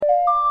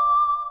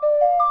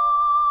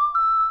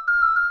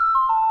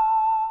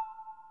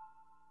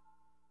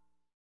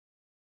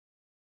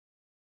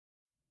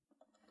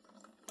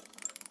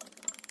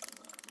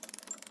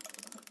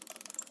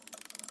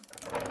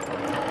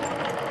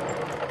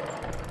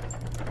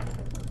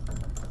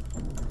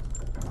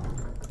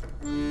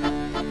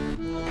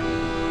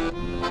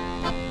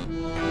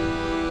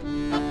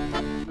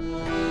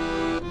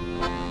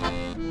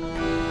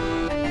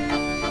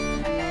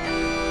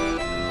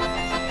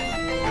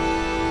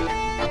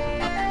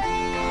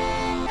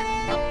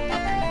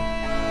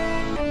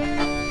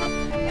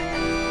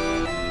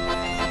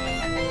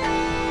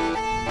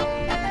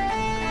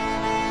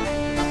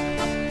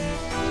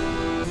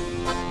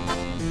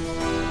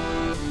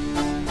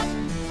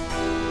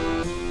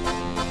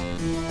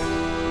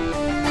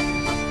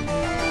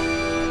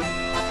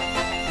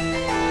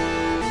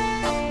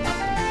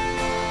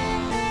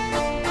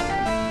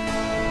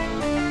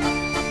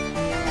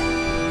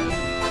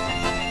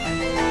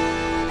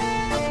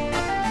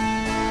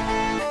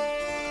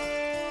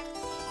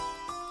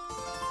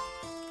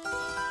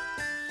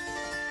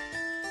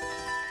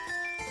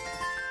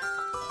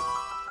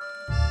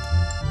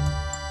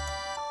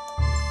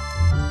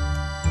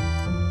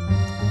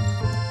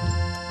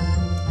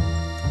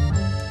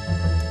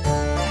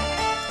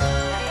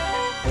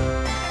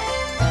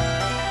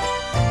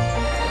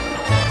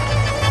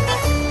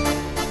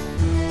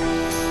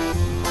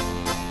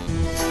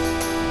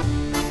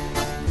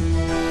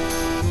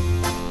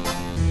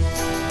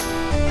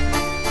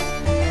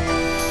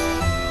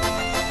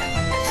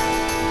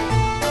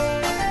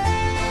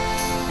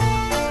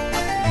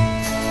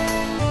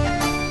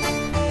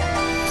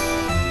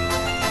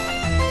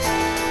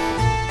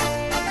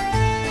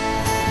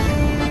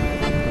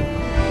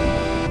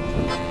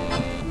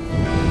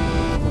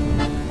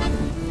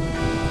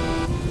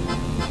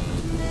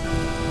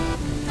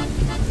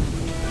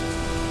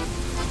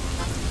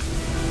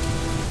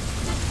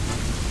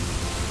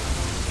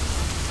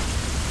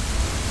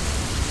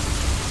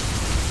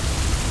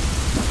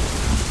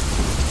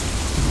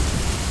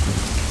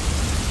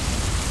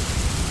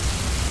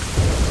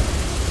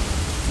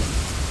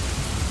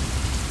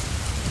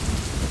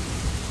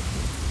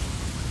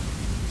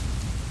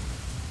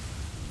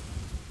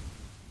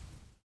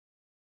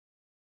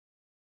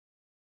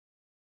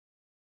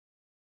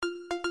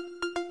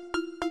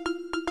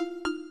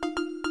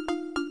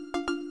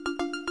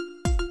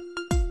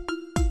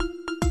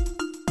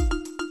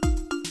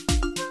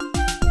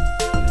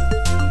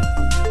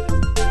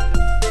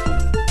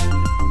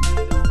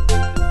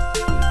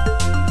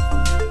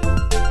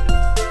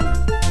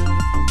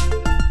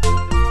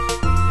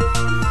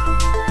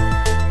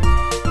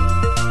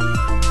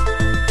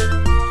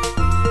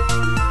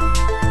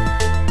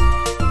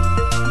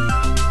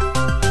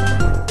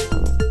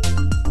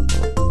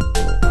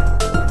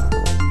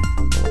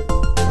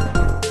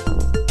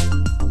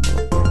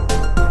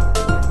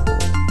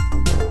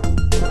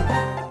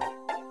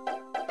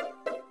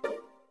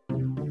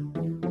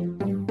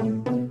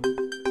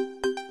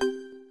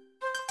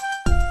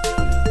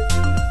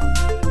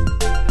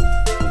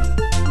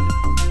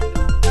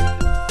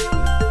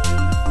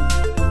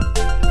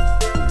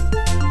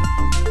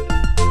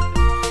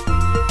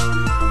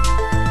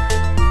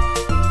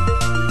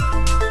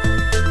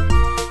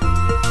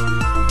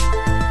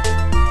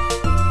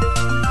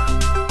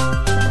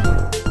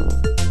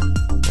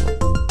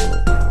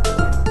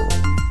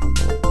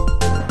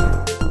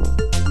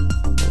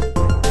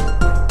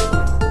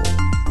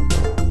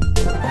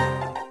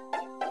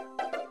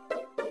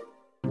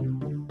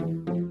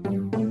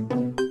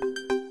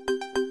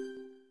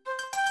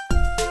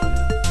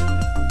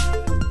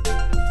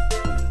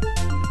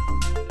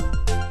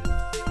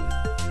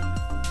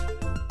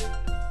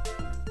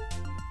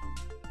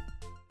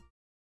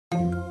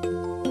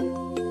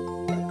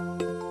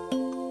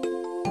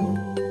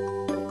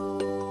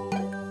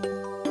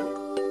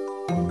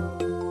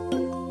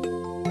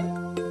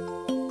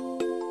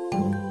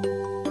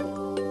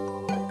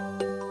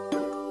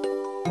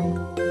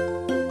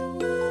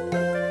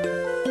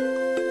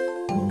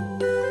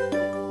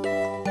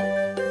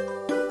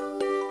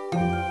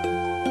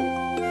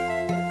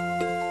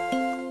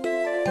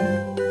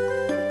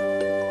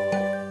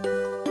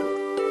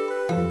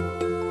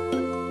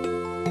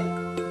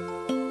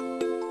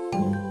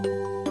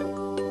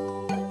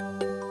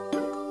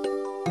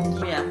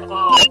Yeah.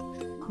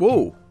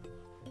 Whoa.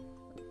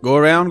 Go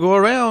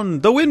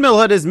around. The Windmill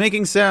Hut is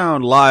making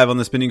sound live on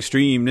the spinning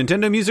stream.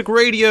 Nintendo Music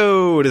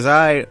Radio. It is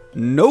I,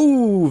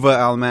 Nova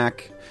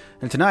Almac.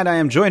 And tonight I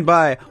am joined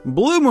by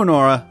Blue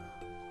Monora.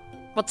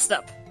 What's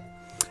up?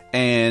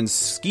 And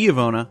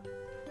Skiavona.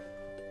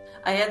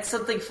 I had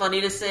something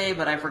funny to say,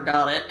 but I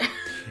forgot it.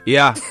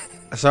 Yeah.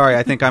 Sorry,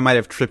 I think I might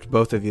have tripped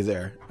both of you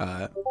there.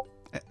 I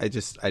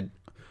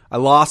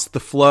lost the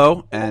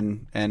flow,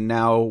 and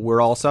now we're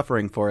all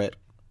suffering for it.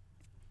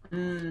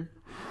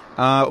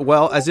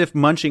 Well, as if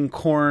munching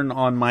corn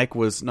on mic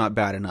was not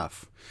bad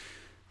enough.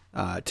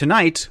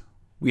 Tonight,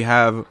 we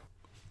have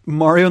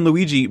Mario &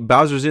 Luigi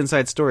Bowser's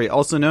Inside Story,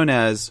 also known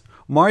as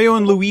Mario &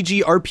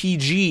 Luigi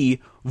RPG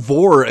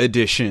Vor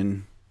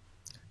Edition.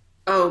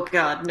 Oh,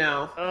 God,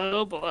 no.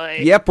 Oh, boy.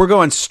 Yep, we're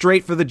going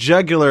straight for the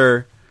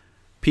jugular,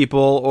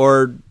 people,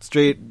 or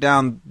straight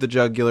down the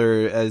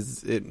jugular,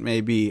 as it may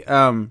be.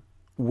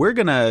 We're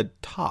going to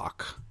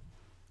talk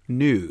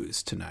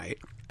news tonight,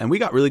 and we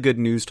got really good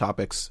news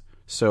topics.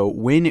 So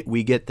when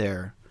we get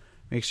there,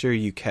 make sure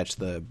you catch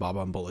the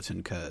Bob-on Bulletin,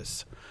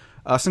 because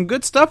some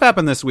good stuff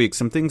happened this week.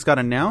 Some things got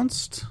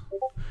announced,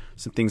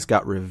 some things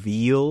got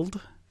revealed,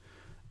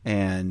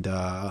 and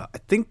I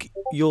think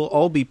you'll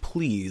all be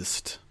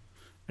pleased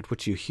at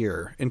what you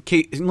hear.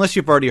 Unless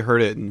you've already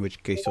heard it, in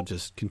which case you'll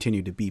just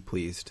continue to be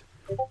pleased.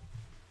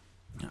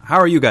 How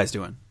are you guys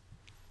doing?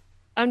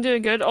 I'm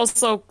doing good.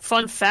 Also,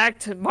 fun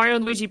fact, Mario &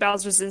 Luigi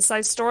Bowser's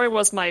Inside Story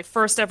was my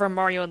first ever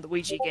Mario &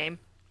 Luigi game.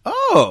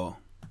 Oh!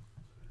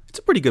 It's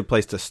a pretty good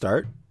place to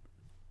start.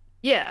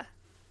 Yeah.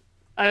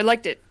 I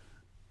liked it.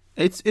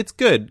 It's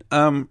good.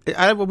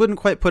 I wouldn't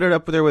quite put it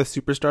up there with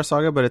Superstar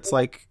Saga, but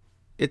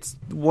it's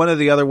one of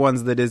the other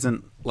ones that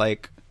isn't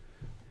like,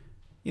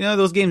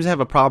 those games have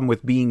a problem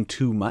with being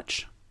too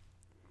much.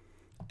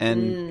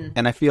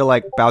 And I feel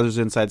like Bowser's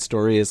Inside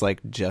Story is like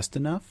just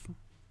enough.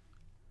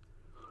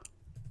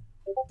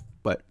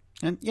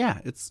 And yeah,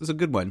 it's a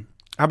good one.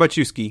 How about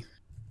you, Ski?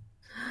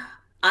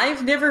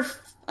 I've never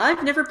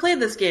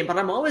played this game, but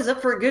I'm always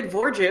up for a good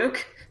vor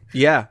joke.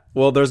 Yeah,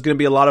 well, there's going to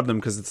be a lot of them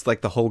because it's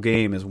like the whole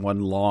game is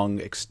one long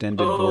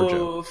extended vor joke.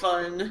 Oh,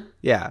 fun.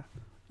 Yeah.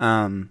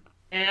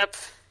 Yep.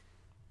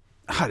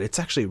 God, it's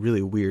actually a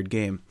really weird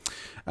game.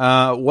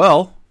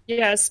 Well.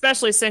 Yeah,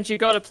 especially since you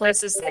go to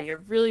places that you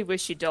really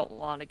wish you don't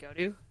want to go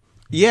to.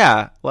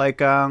 Yeah, like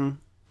half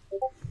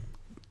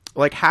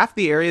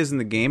the areas in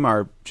the game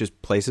are just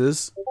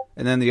places,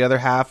 and then the other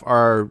half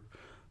are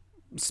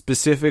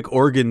specific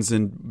organs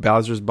in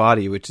Bowser's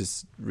body, which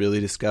is really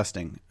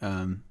disgusting.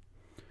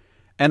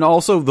 And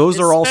also, those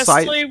are all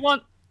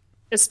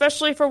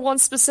especially for one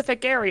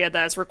specific area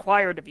that is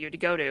required of you to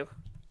go to.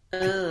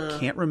 I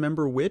can't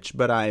remember which,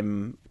 but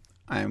I'm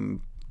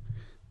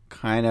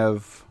kind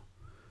of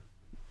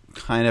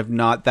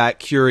not that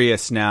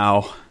curious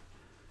now.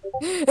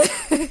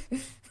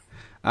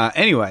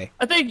 Anyway,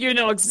 I think you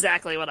know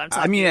exactly what I'm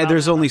talking about. I mean,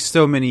 there's only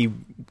so many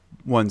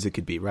ones it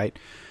could be, right?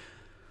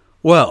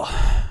 Well,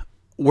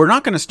 we're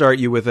not going to start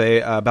you with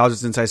a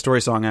Bowser's Inside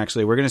Story song,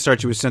 actually. We're going to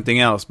start you with something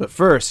else. But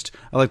first,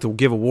 I'd like to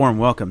give a warm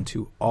welcome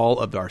to all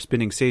of our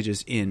spinning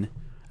sages in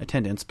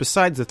attendance.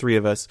 Besides the three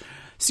of us,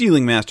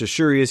 Sealing Master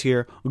Shuri is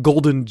here.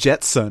 Golden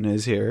Jetson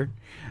is here.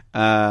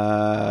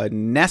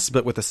 Ness,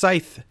 but with a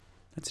scythe.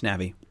 That's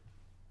Navi.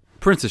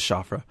 Princess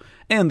Shafra.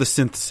 And the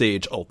Synth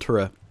Sage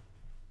Altura.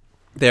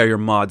 They are your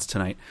mods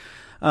tonight.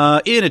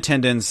 In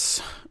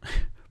attendance,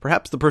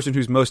 perhaps the person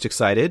who's most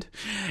excited,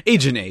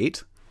 Agent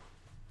 8.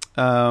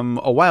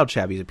 A Wild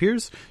Chabby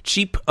appears.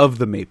 Cheap of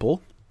the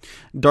Maple.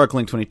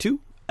 Darklink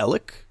 22.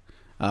 Ellic.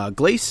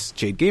 Glace.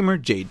 Jade Gamer.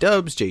 J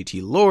Dubs.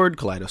 JT Lord.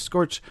 Kaleido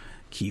Scorch.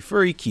 Key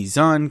Furry.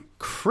 Keyzon.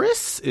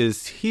 Chris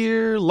is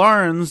here.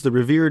 Larns, the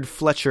revered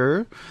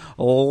Fletcher.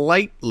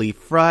 Lightly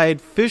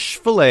Fried Fish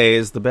Fillet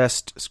is the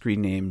best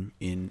screen name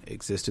in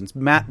existence.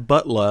 Matt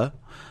Butler.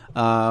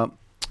 I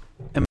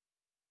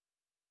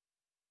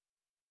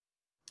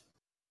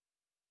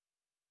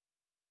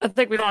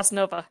think we lost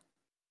Nova.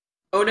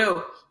 Oh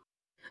no.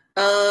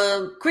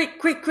 Quick.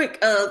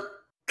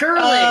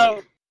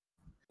 Curling!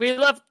 We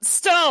left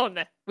Stone!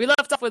 We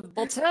left off with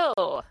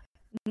Boltel,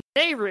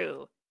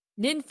 Nehru,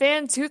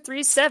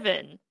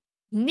 Ninfan237,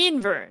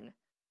 Ninvern,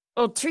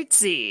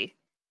 Otritzi,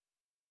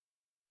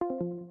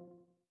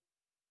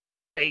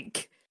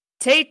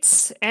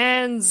 Tates,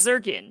 and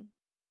Zergin.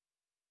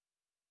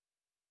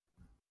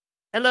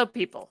 Hello,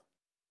 people.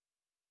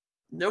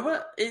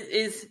 Nova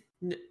is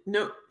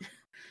no.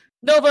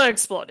 Nova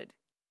exploded.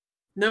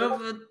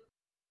 Nova.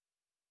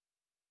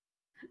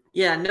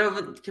 Yeah,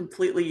 Nova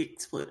completely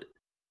exploded.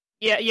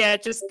 Yeah,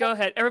 just go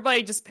ahead.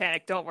 Everybody just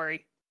panic, don't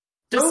worry.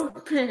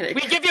 Don't panic.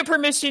 We give you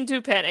permission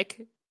to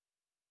panic.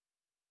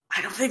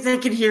 I don't think they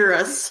can hear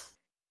us.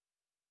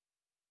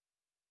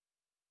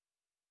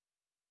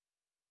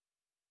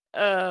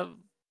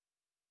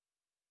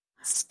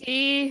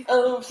 Ski.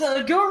 Oh,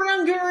 so go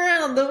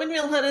around. The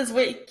Windmill Hut is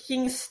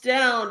waking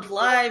sound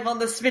live on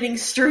the spinning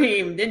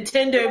stream.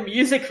 Nintendo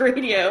Music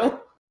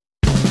Radio.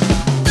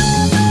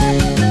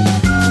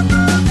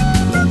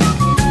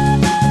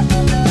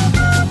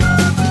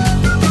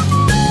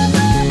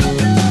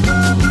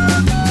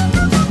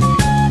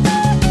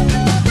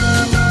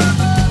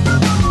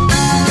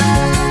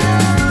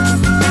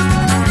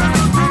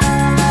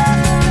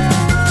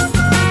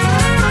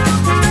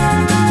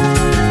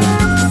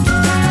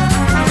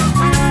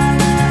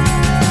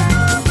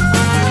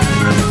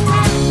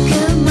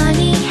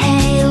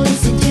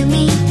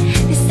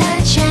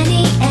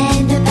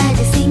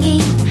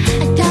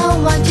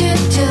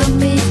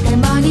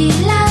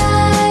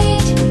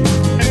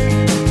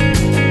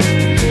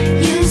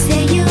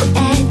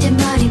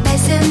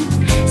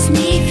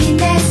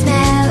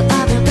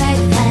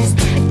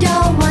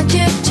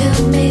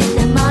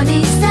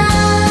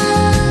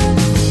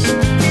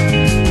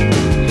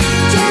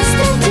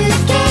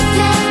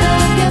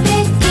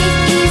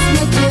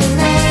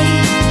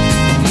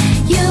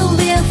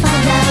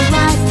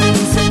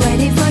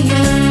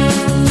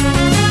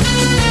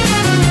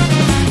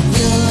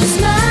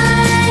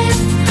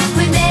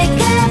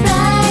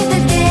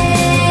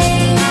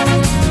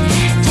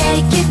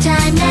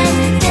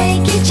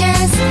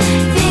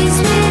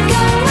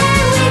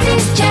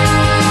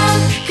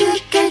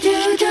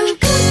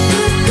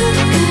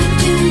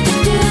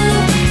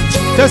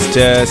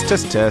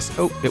 Test.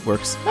 Oh, it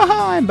works.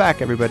 Haha, I'm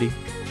back, everybody.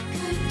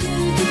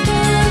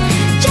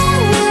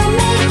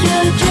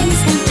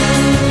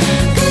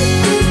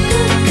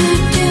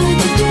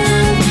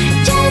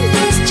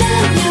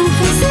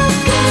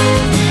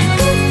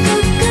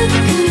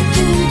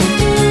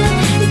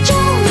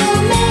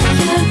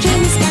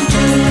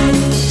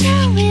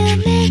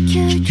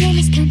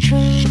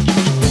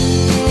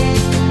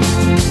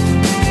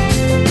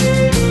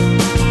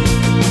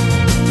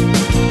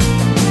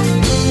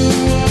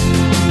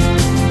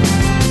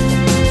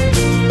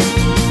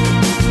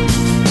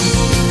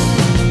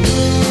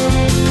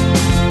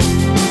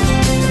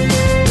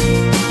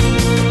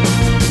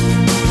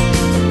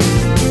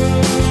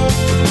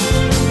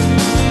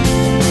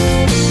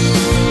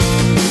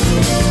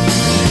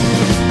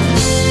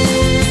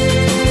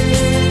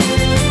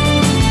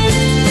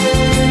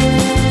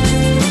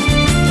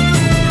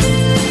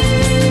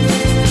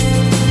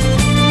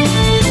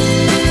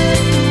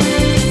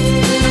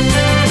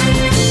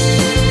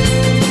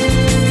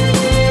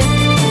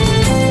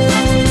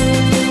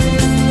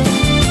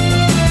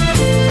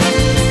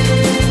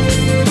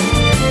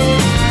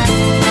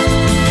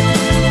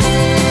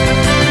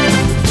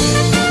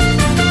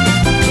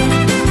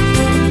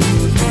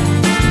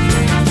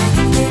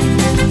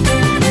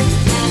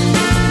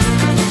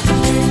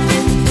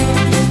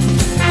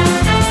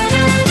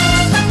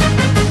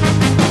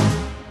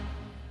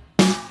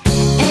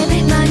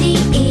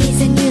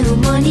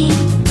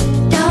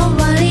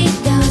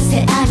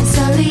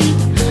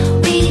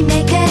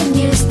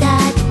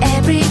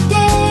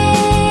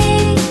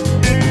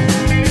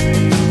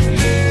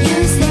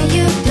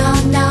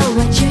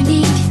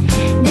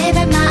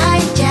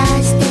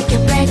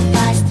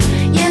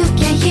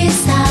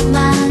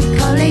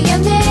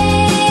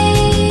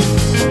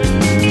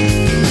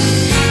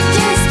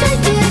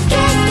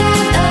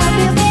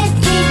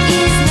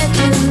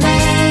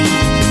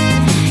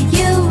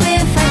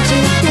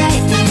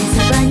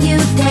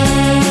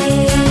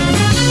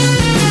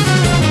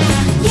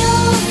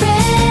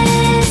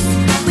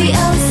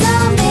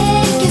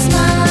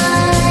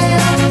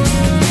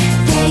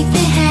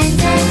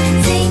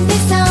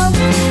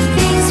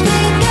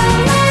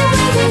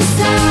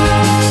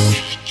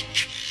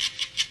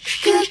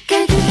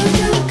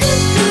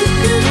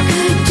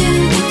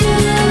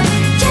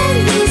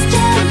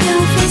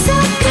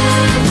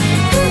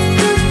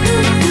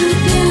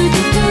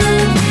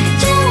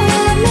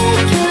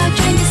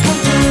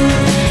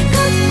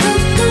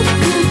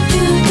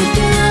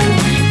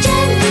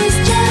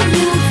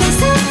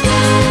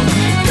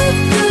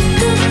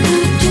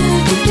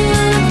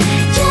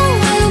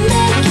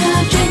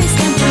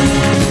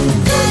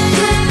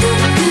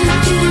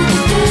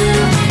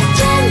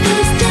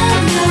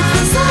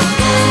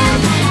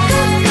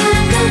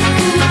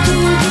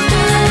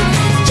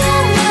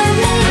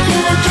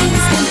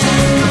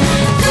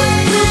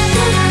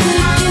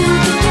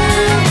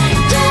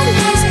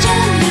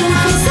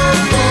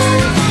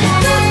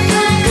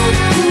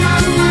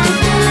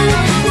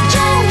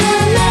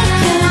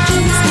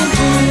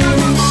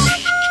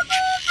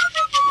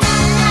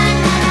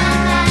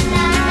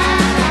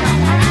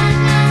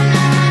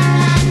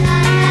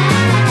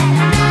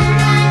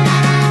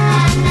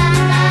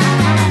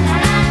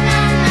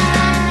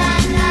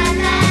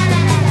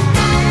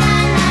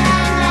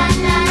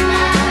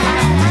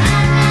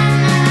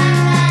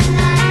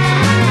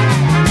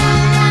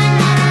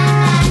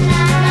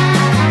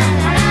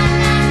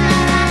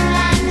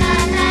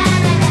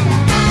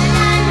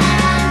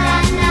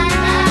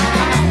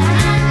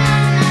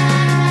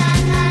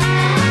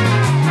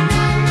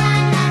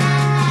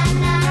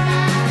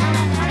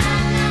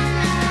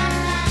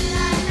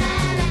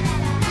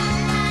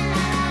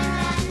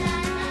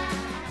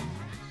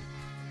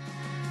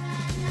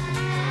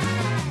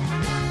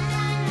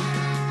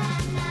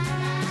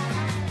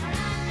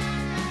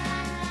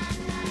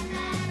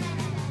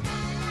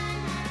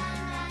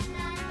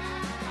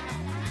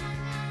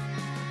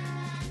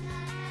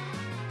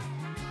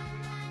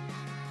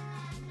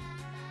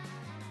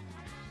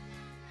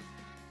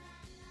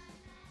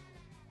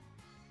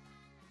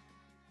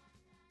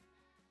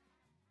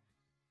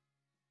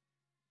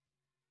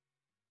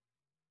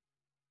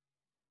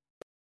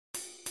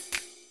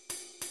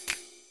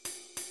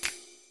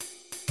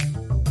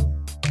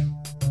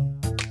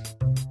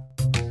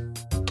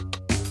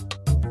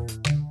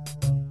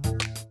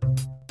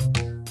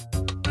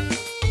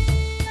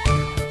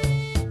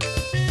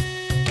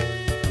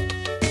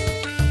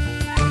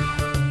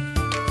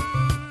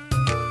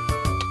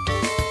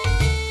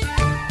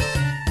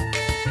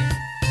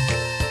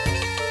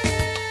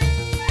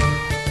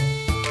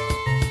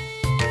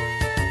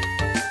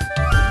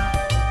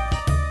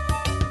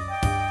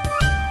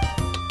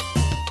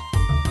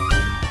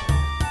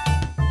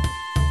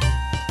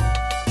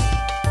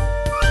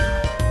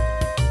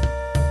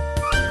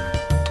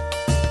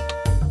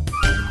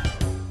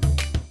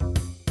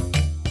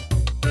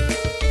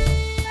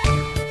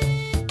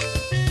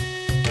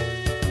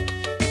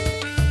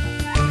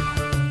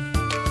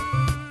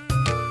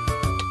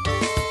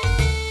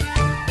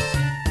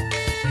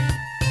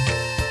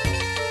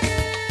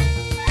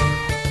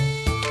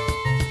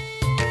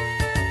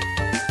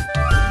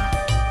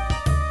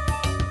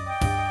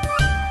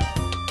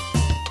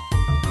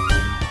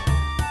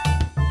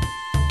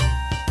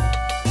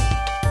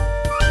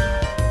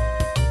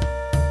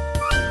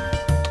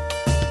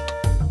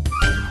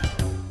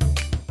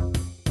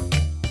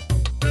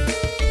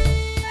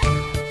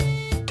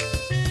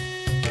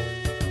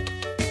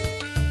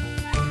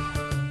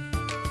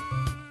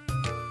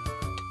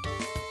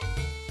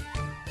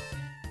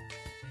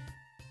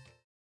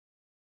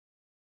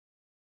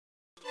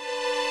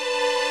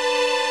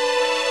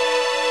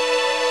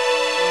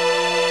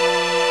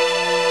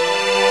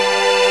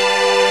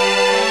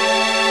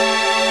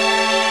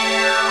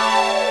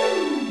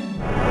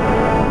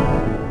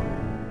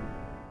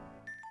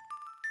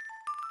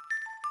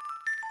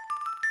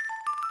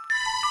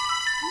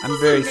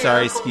 very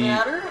sorry, medical Ski.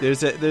 matter.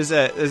 There's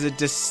a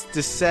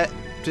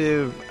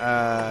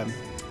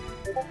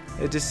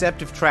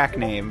deceptive track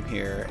name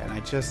here, and I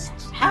just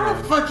How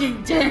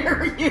fucking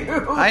dare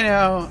you? I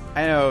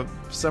know.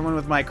 Someone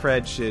with my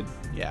cred should.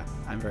 Yeah,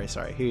 I'm very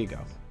sorry. Here you go.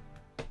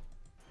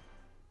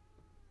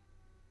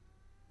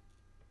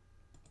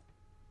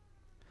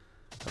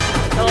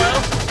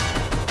 Hello?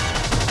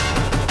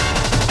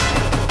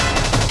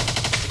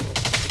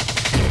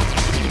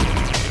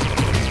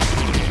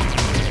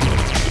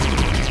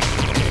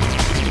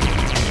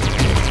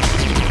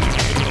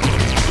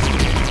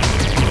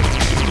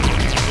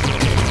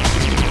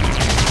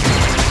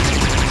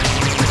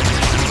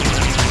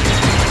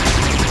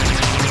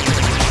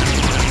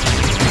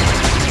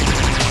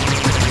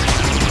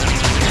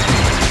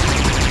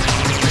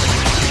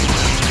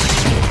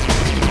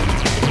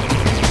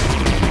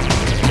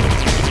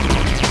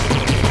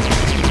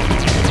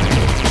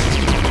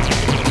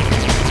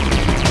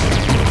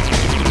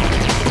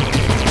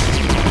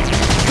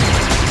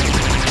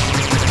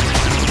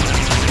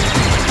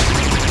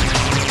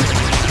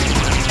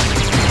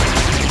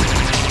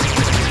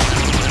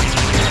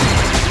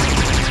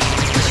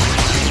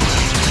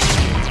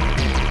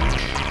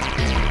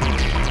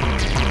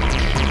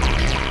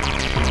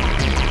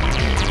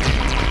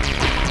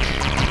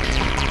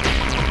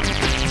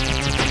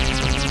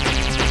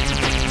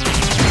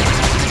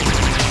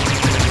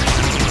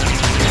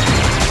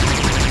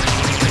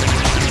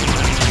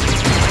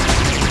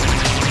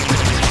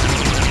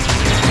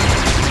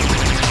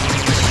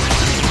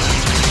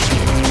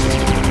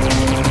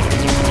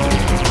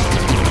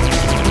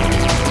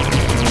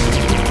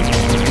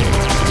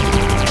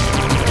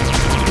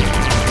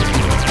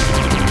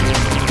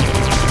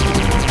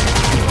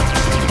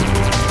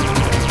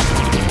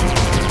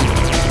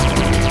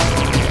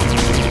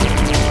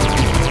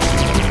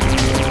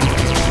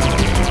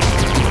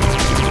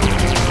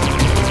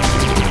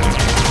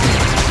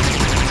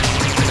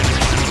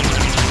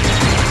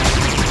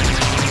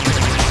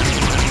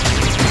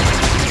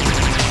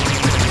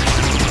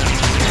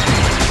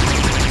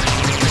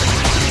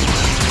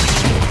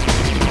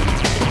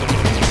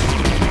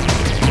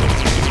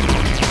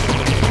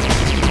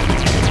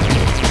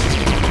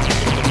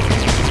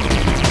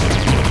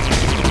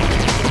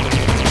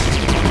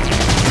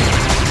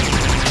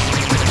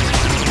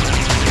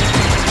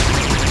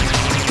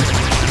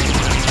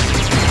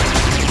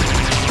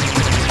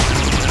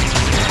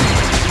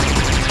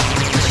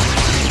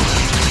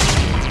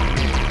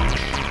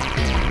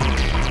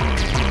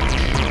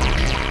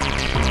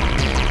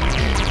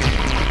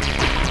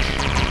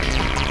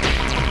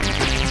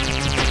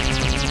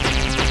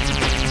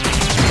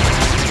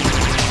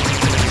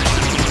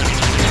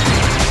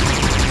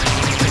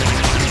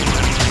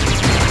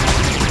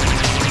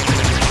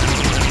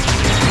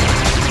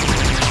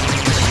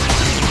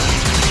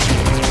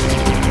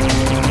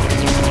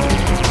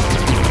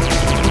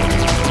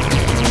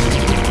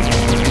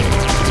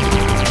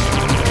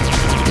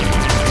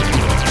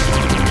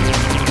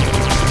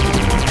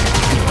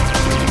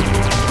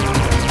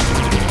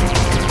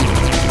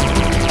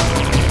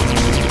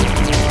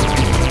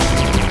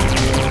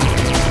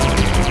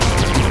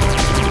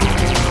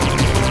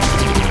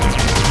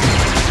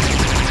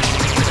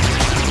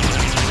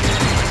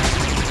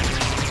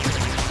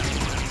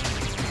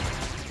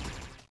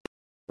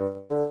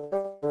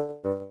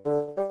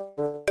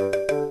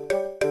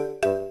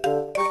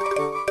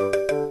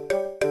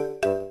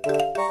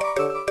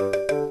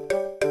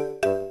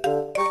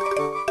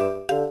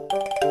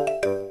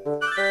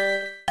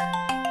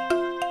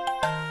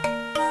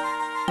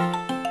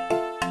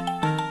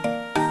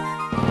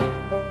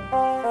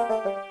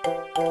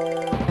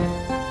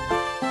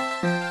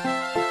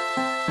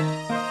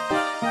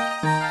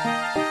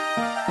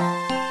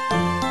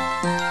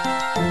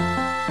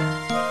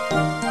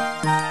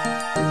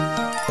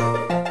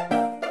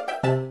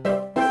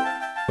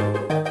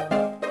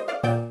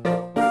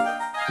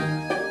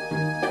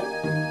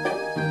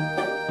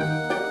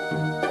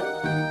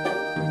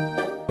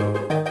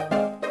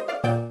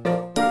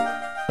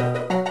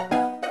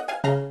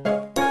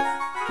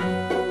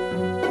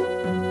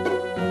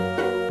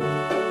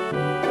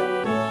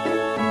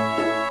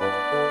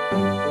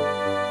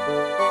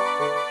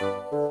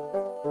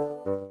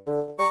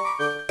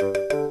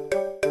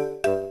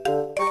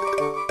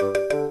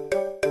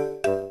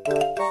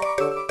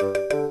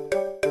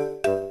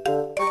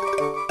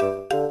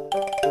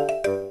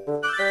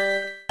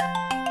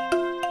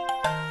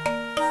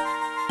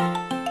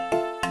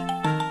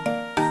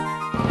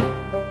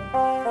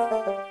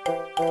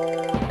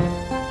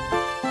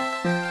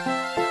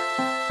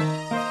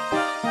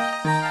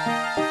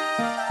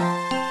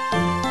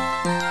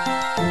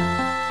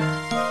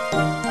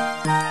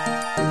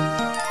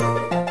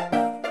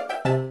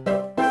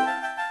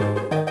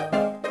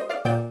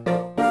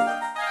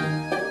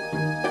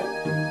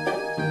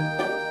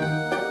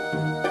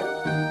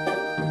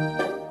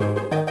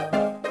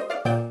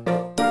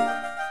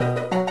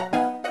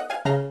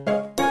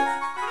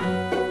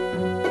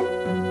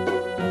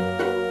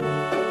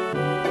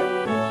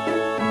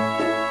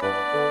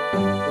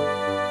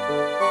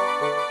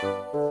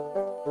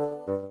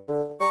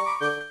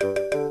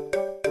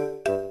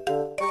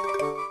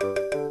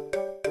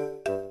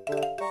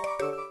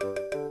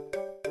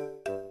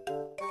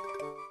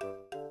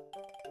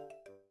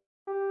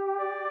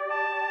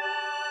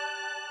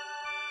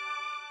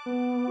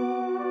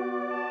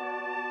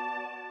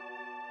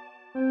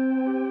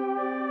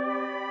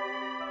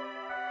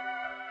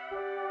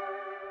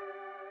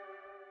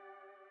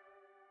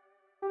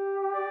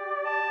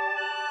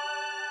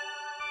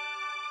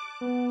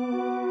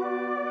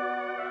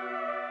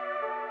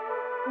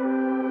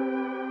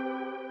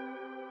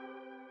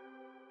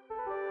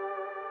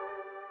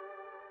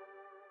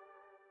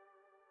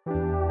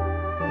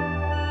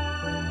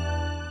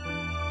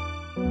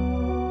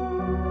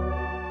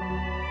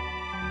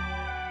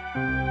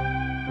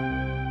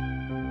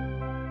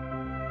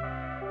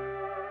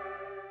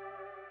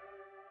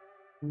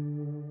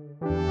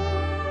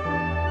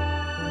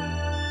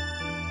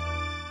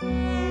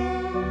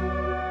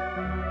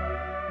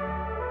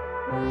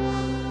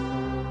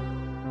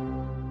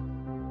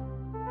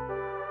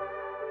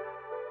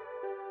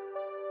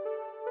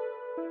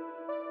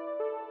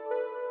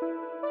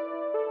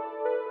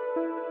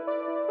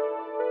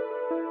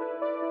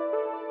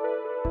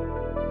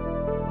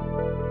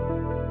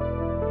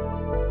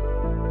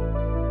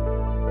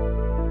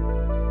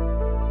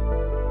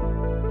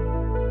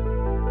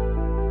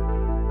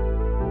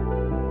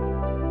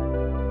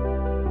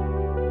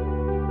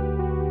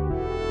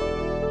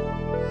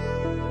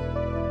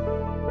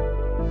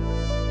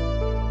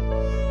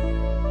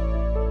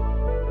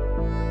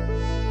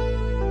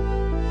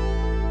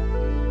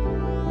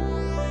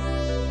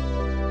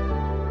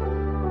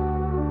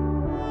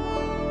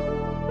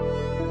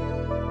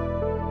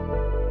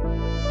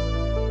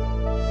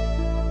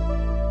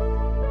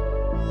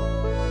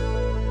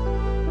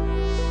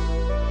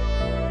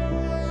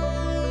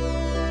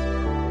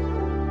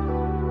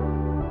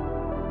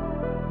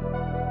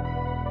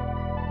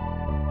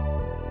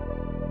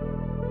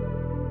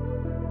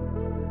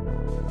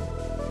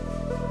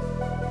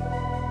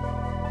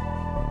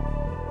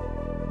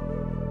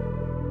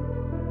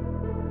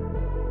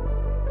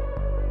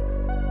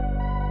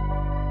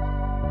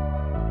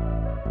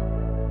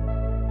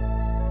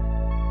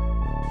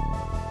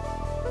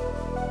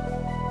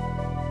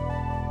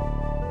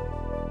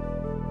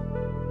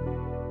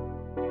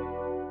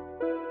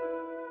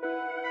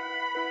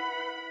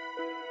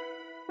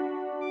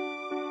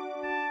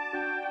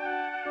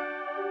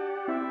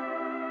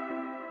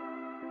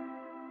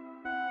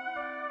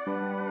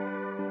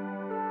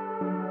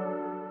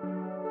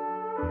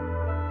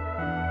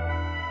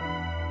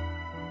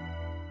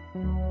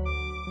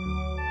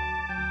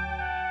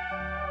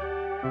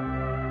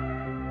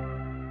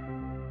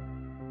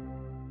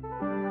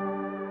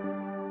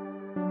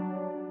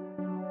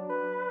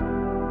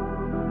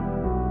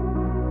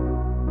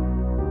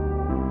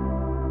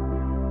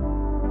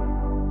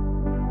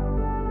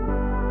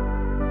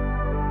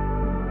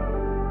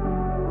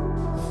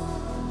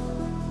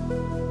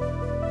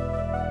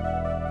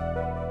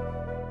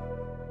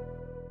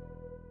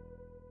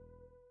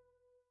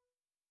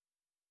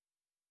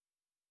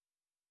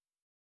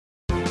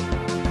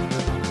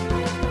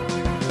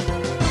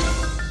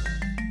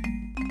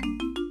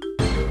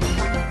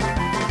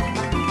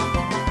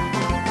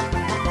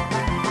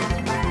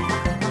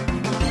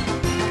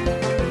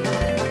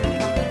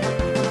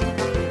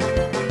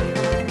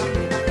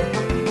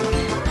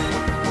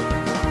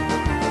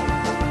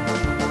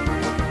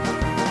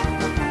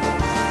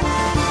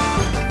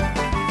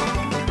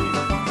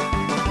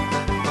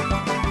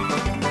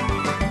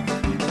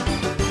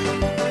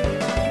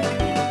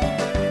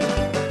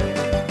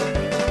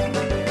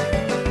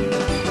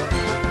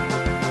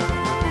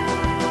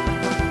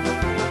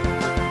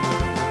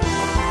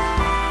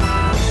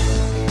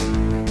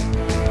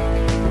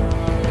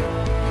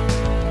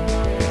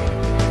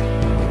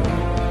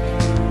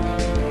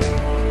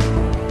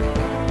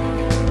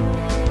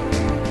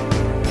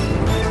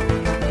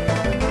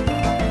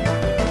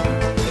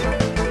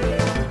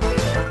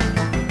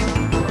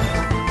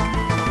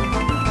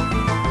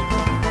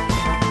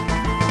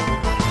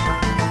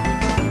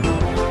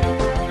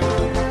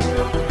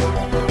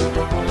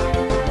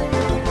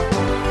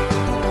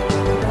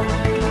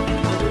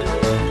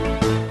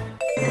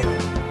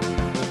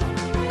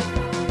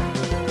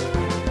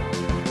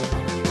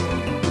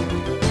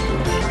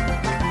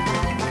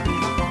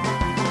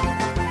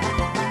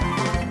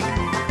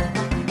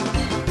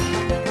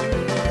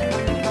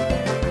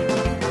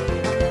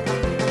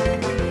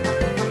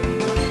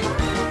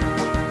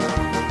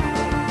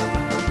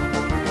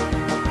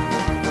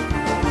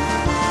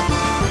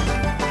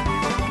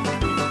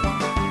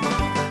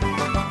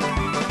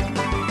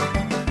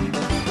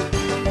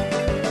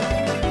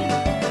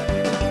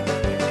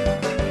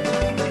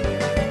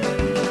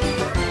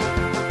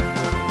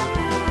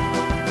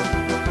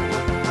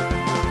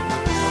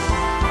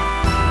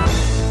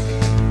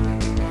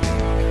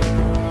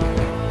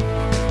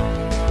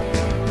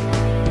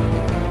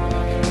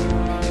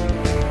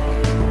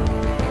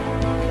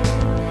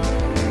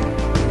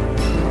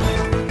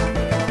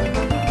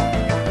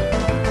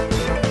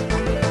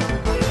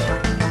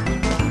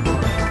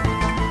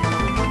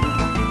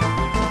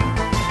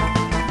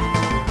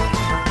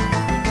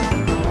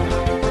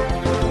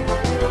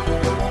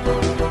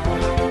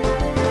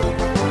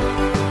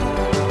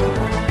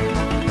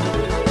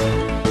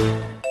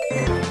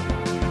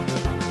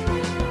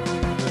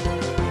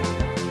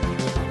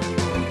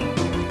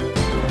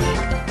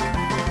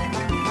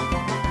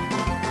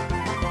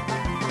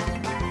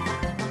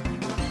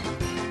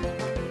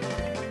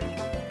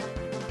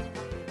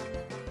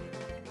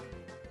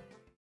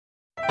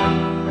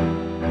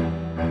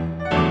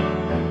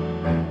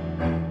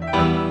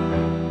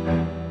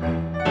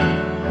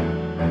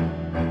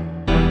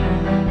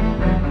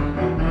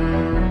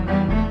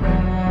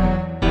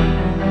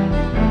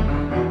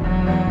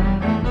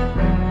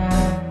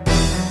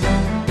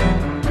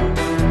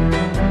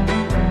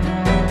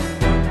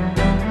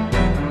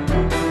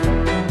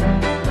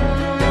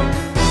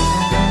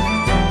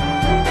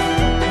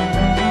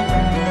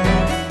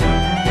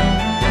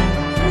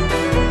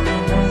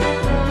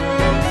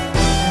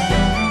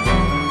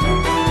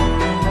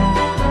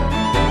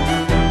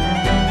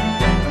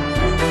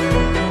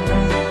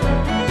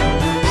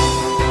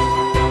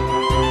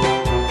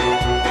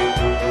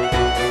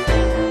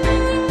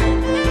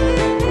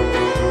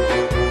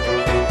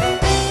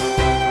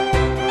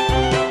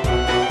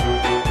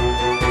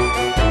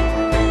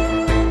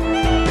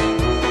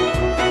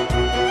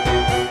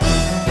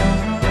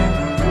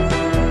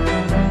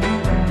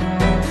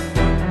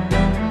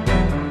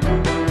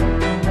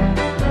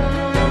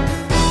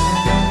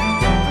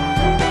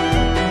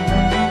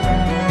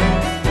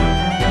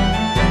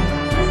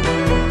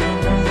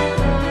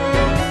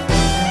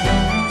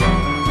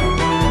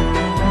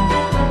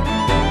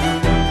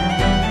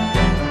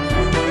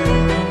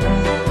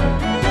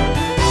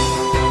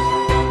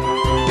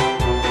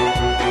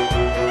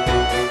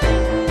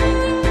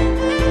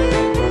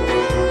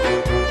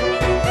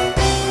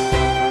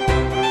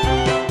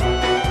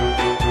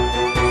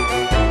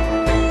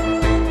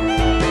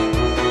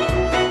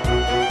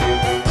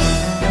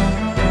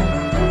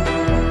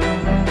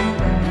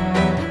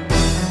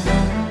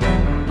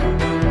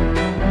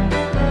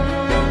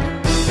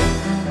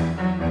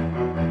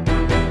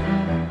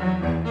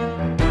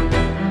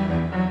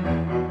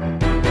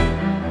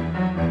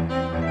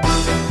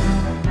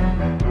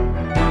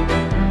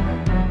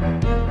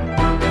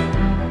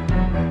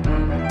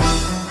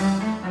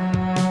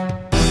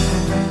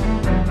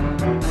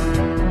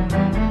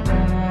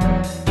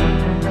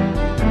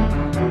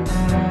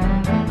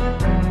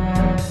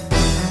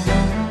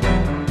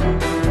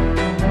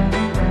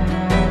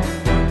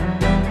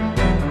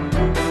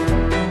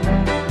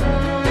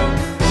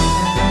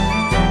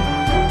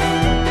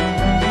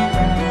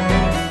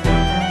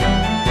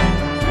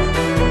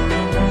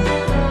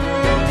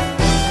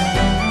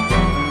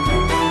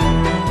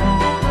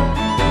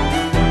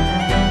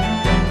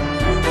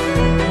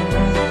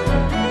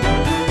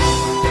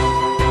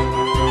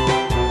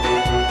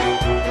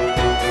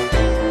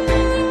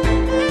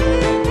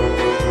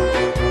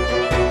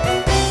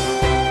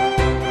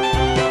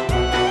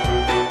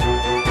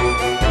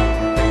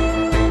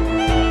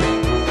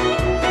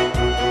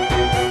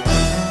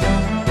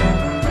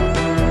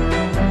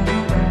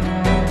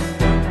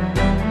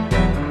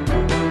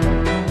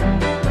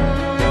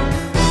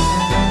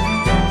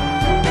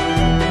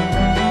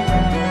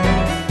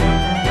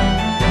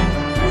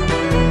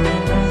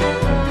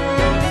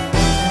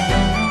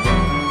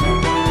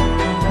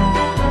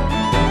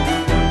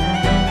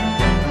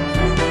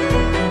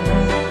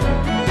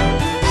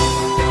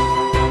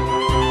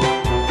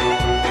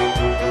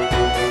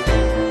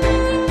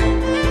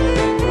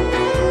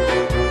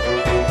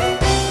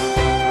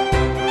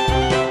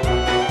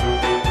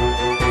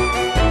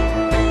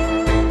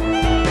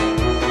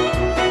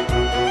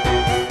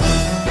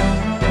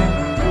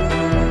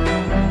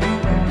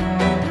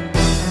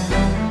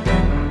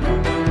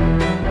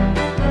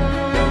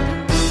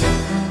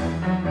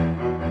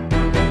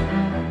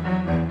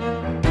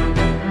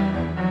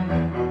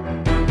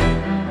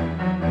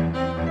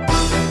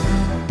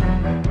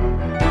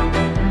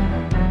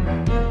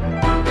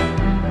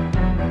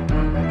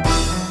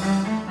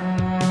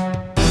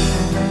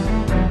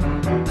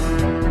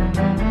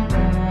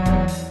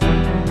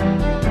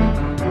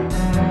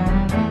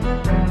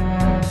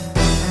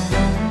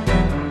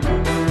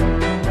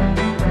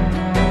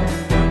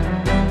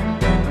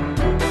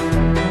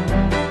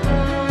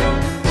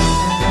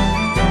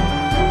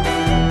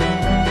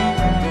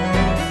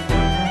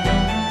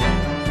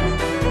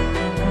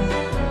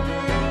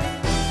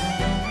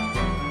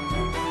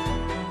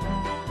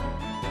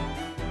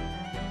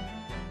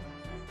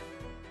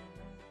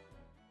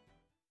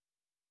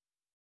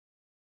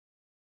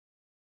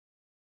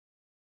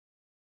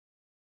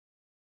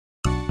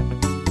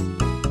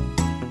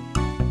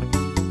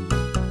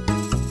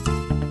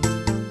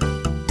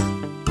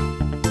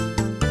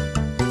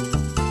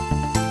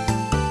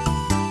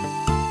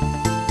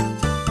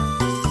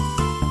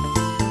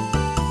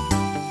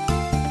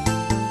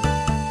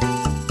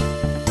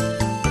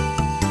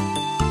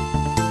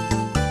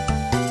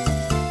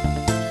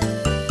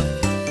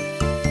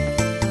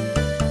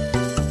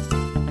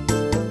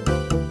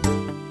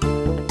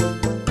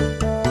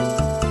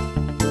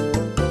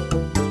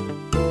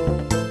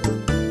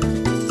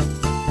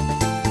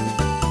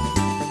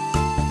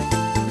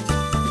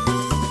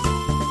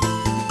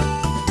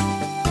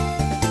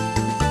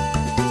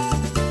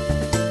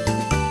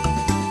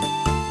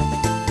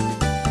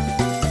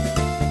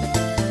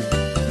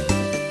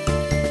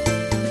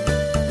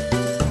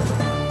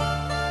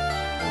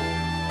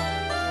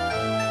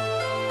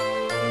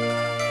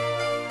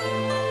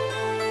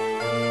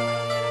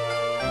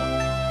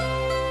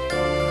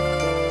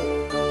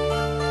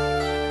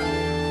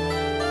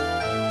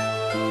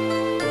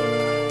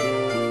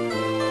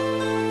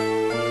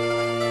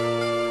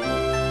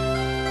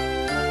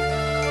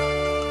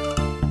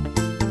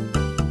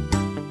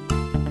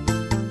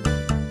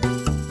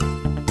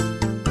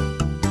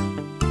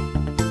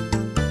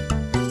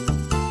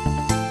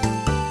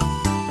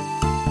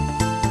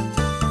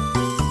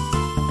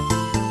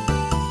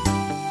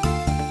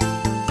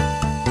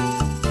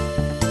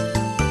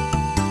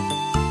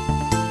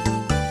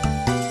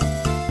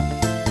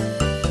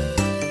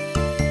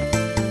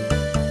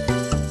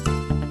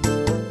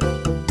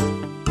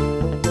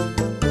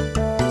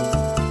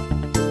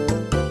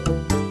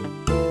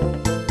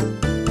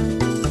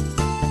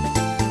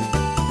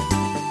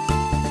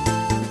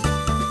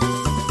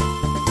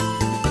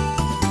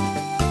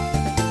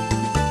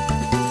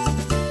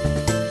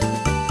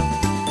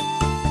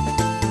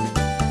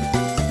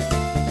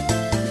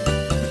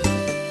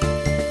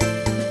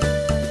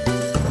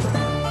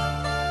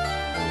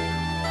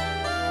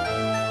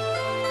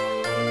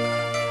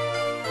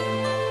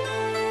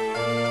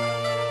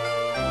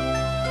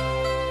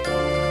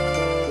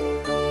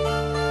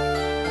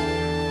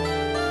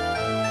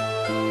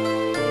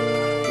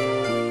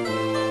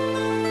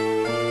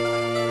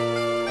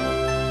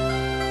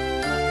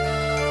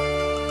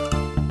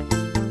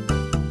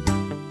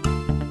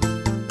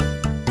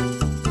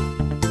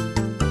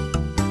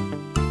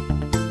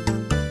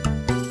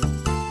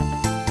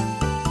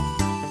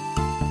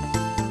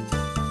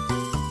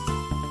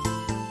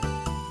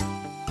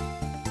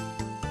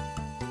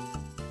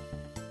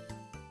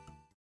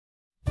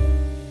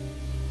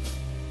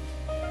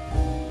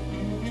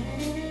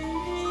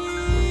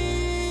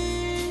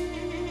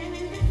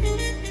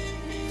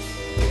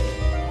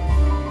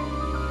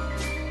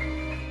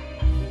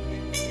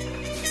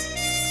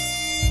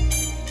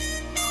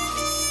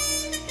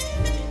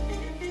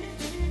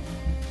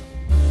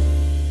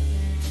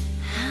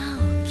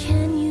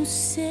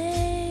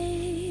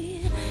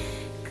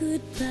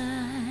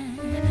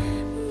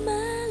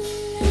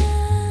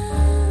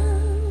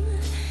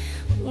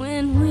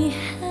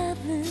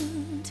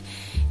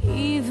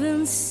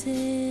 and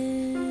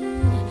said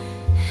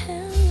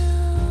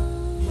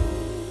hello.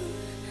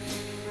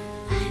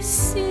 I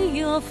see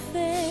your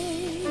face,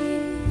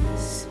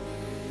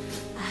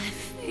 I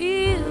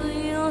feel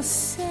your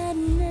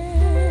sadness,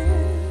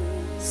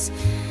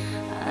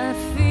 I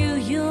feel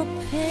your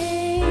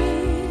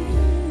pain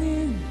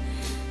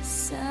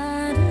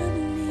inside of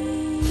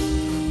me.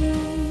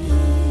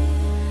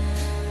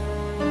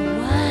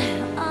 Why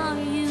are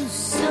you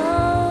so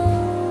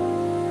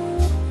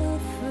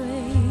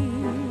afraid?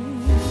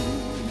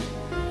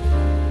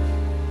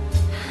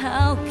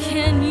 How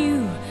can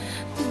you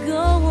go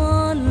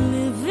on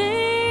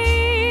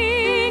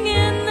living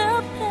in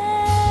the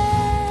past?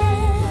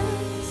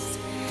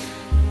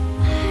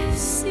 I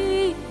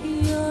see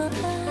your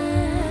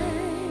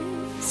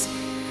eyes,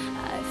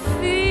 I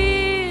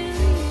feel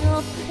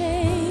your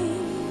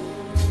pain,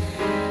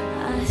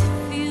 I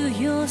feel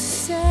your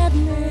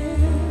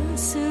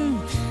sadness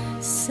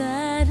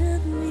inside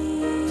of me.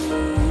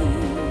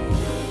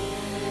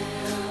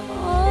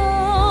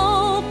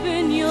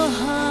 Open your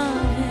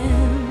heart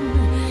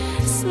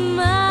and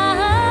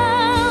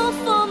smile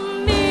for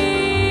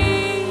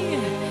me.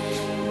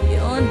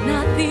 You're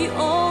not the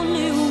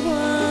only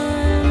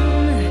one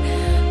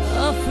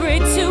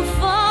afraid to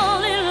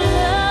fall in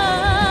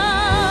love.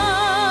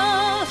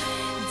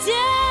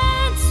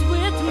 Dance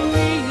with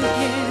me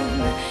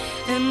again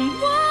and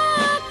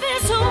walk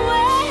this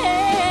way.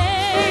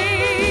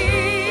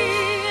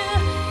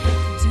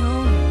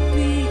 Don't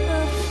be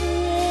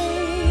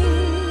afraid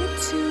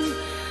to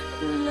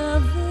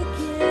love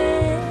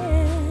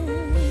again.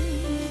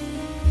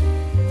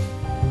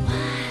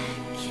 Why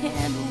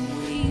can't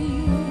we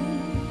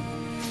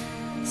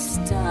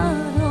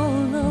start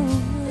all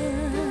over?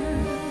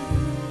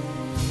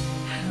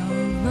 How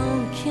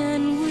long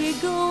can we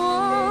go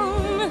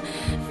on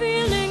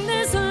feeling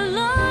this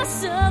loss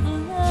of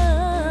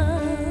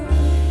love?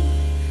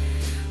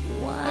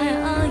 Why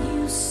are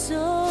you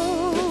so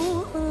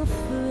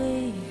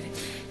afraid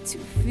to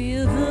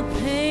feel the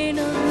pain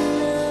of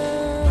love?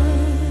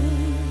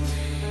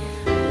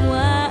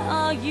 Why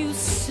are you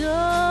so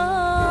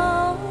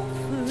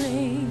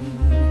afraid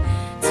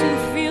to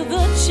feel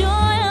the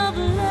joy of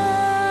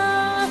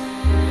love?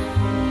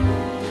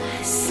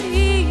 I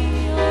see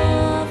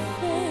your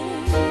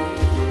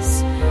face,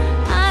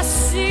 I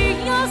see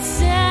your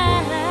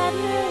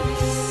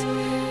sadness,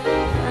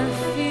 I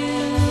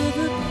feel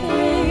the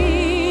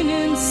pain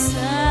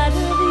inside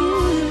of you.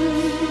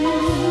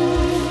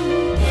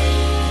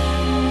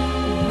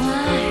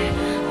 Why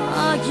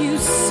are you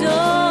so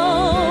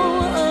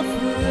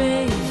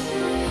afraid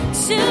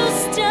to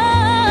start?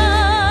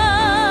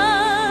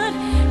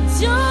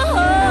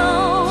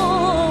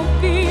 Don't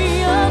be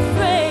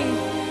afraid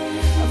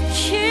of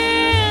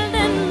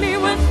killing me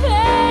with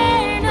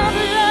pain of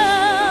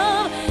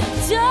love.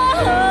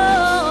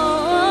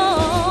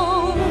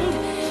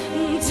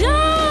 Don't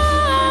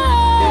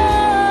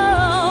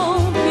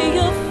be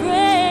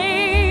afraid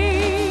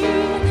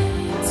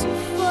to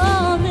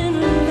fall in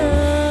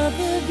love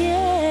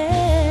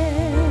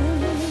again.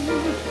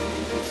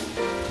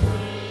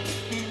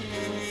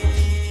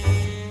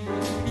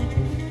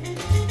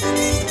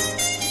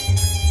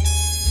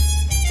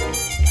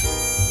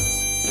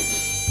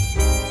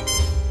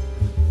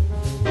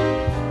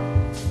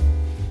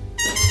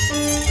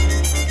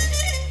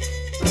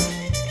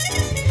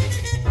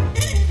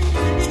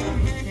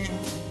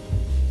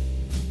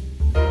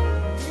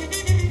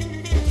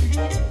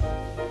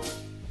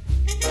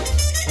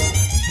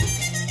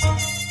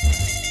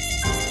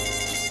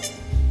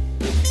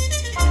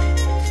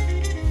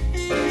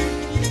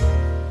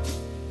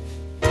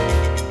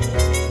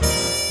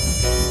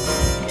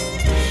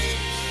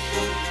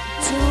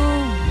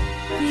 Don't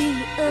be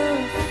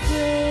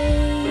afraid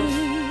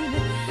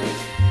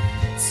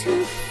to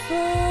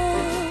fall.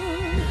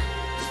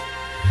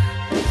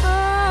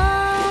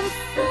 I'm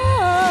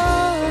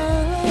falling.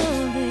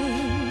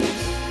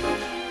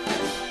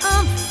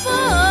 I'm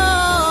falling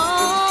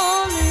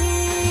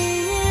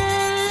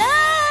in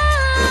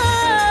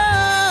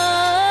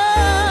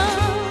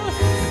love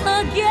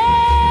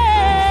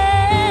again.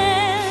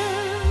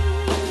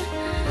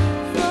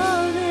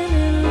 Falling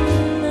in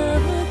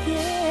love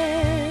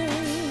again.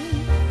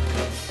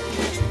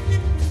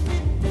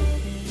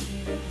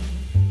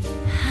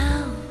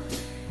 How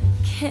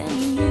can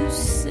you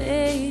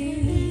say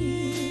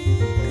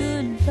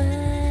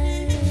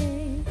goodbye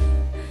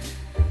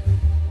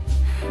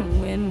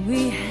when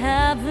we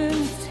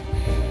haven't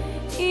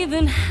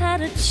even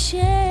had a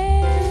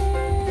chance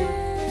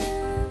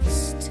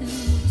to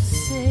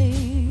say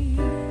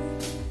I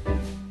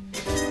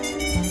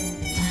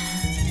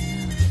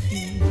love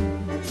you?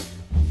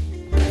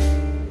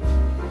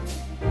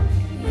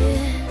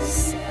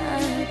 Yes, I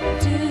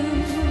do.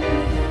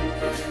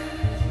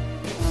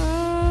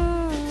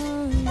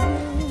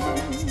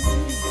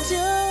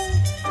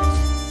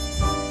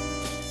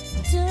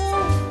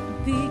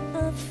 Don't be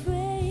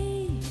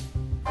afraid.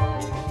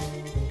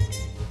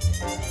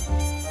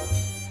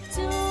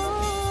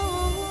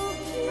 Don't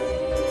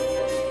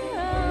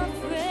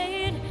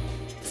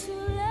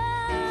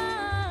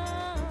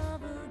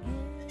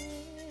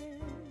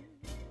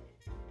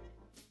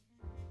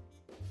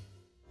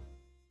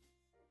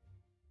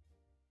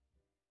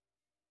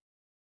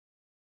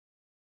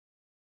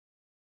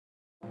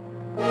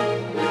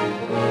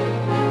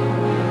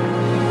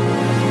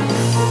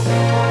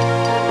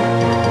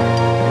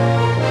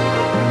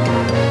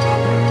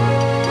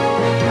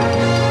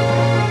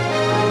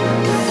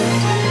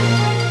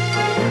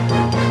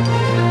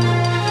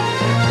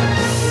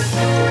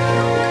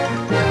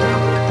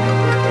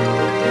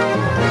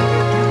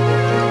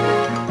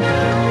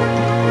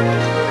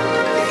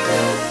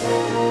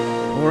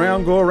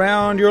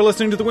you're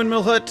listening to the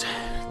Windmill Hut.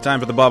 Time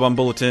for the Bob on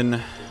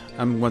Bulletin.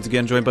 I'm once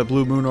again joined by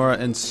Blue Moon, Aura,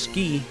 and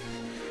Ski.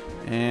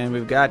 And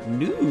we've got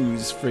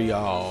news for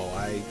y'all.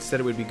 I said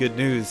it would be good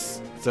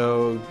news,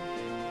 so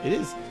it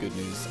is good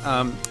news.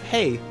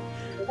 Hey,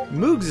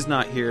 Moogs is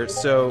not here,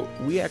 so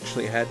we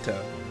actually had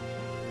to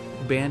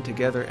band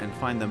together and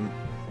find the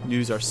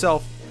news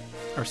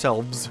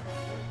ourselves.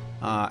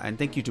 And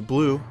thank you to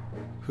Blue,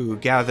 who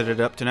gathered it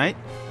up tonight.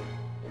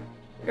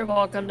 You're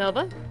welcome,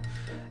 Nova.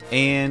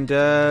 And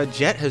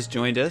Jet has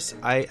joined us.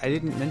 I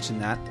didn't mention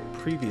that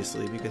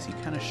previously because he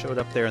kind of showed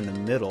up there in the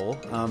middle.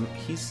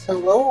 He's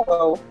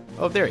Hello.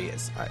 Oh, there he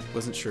is. I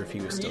wasn't sure if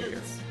he was still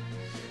here.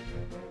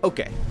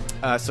 Okay,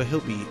 so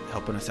he'll be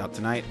helping us out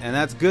tonight, and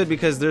that's good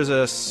because there's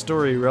a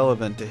story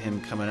relevant to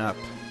him coming up.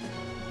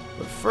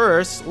 But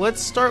first,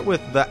 let's start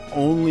with the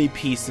only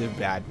piece of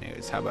bad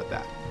news. How about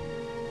that?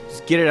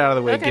 Just get it out of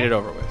the way, Okay. Get it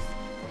over with.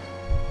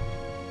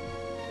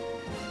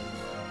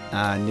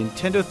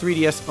 Nintendo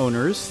 3DS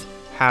owners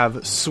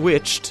have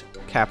switched,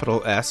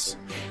 capital S,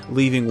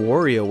 leaving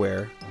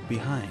WarioWare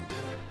behind.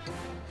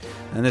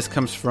 And this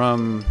comes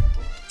from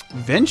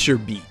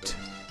VentureBeat,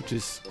 which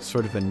is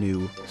sort of a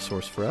new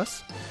source for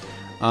us.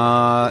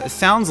 It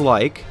sounds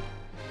like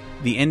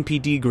the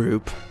NPD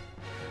group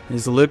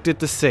has looked at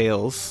the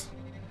sales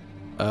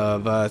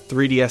of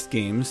 3DS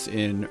games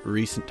in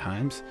recent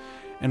times,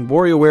 and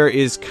WarioWare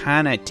is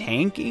kind of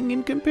tanking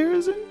in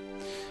comparison.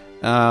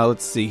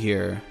 Let's see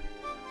here.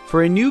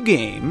 For a new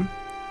game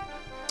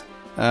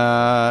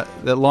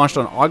that launched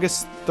on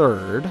August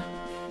 3rd,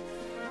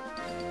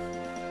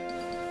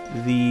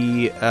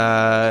 the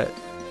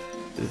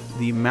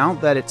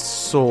amount that it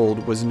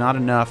sold was not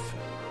enough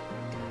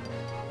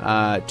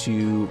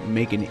to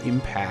make an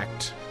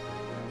impact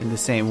in the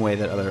same way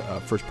that other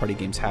first-party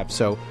games have.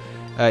 So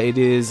it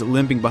is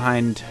limping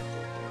behind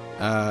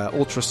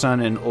Ultra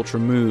Sun and Ultra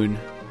Moon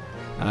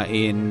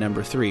in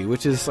number 3,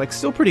 which is like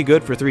still pretty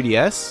good for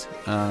 3DS.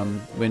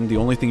 When the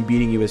only thing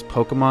beating you is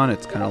Pokemon,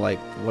 it's kind of like,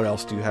 what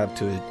else do you have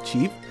to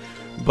achieve?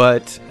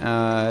 But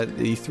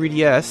the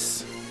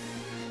 3DS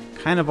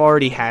kind of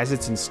already has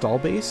its install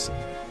base.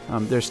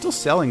 They're still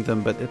selling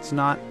them, but it's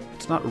not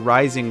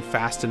rising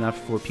fast enough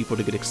for people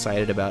to get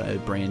excited about a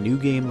brand new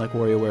game like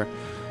WarioWare.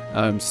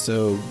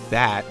 So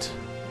that,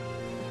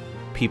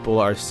 people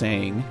are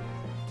saying,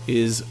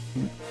 is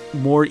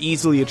more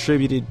easily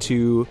attributed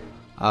to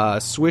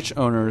Switch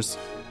owners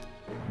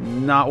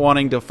not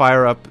wanting to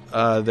fire up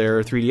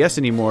their 3DS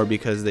anymore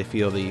because they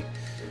feel the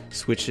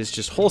Switch has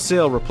just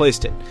wholesale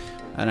replaced it.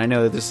 And I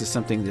know that this is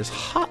something that's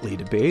hotly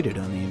debated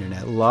on the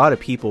internet. A lot of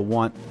people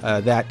want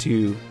that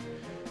to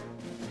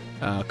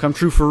come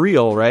true for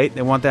real, right?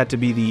 They want that to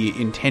be the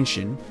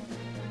intention.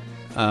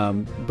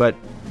 But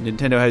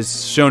Nintendo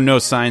has shown no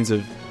signs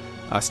of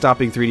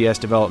stopping 3DS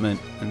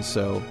development, and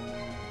so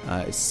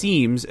it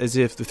seems as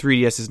if the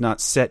 3DS is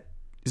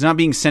not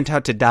being sent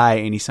out to die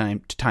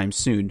anytime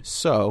soon.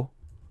 So,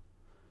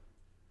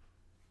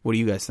 what do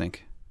you guys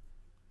think?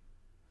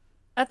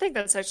 I think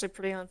that's actually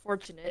pretty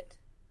unfortunate.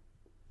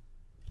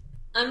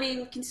 I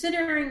mean,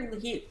 considering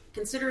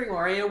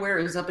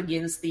WarioWare is up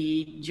against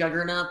the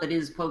juggernaut that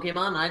is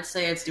Pokemon, I'd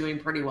say it's doing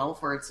pretty well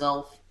for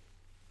itself.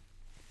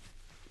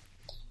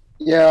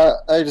 Yeah,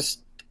 I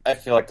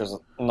feel like there's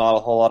not a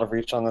whole lot of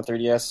reach on the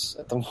 3DS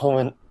at the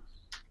moment,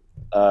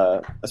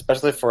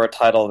 especially for a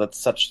title that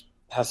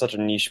has such a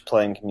niche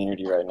playing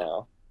community right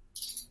now.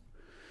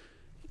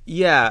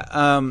 Yeah,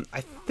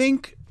 I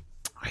think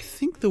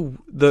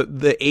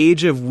the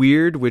age of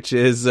weird, which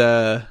is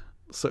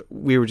so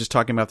we were just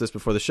talking about this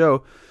before the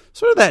show,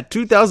 sort of that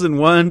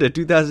 2001 to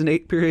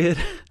 2008 period.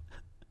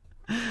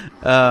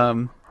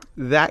 The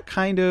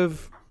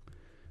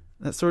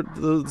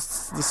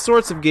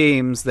sorts of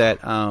games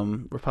that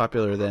were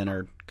popular then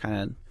are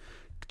kind of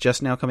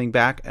just now coming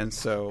back, and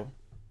so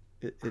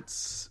I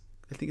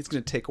think it's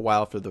going to take a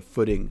while for the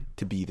footing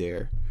to be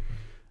there.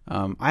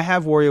 I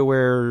have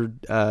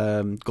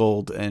WarioWare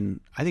Gold, and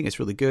I think it's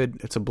really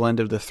good. It's a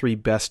blend of the 3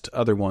 best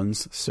other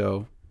ones,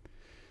 so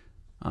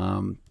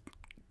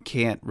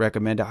can't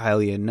recommend it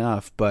highly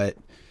enough. But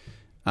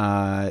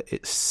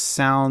it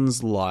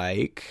sounds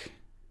like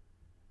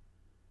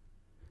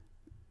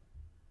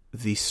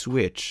the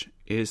Switch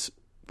is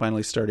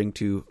finally starting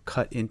to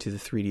cut into the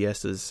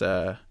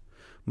 3DS's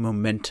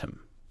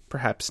momentum.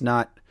 Perhaps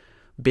not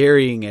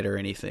burying it or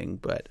anything,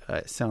 but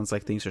it sounds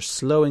like things are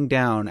slowing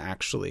down,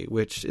 actually,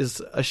 which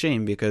is a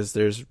shame because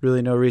there's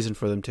really no reason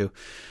for them to.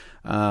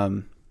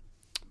 But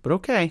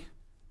okay.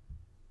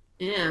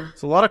 Yeah.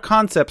 It's a lot of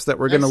concepts that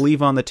we're going to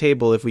leave on the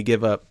table if we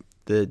give up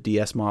the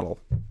DS model.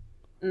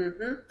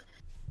 Mm-hmm.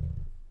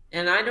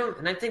 And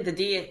I think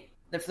the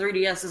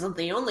 3DS isn't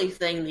the only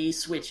thing the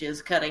Switch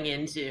is cutting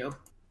into.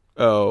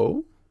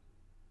 Oh?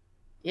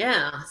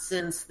 Yeah,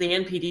 since the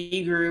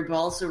NPD group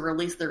also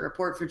released their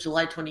report for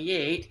July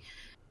 28,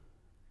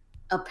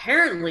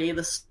 apparently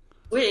the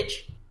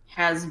Switch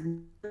has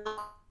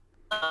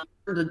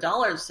the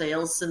dollar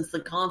sales since the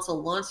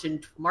console launched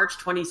in March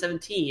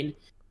 2017.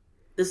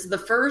 This is the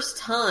first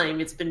time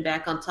it's been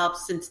back on top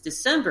since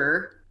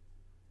December.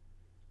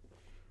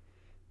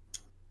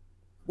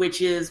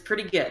 which is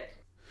pretty good.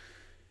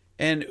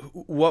 And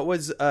what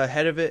was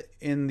ahead of it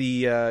in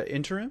the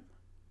interim?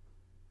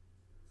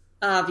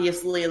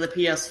 Obviously, the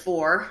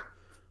PS4.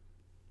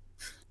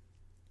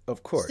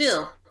 Of course.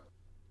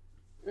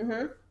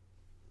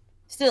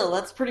 Still,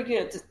 that's pretty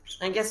good.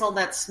 I guess all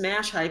that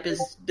Smash hype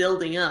is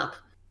building up.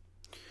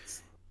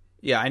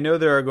 Yeah, I know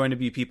there are going to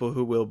be people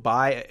who will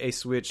buy a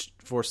Switch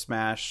for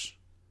Smash,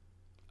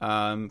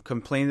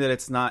 complain that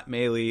it's not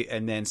Melee,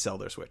 and then sell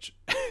their Switch.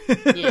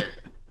 Yeah.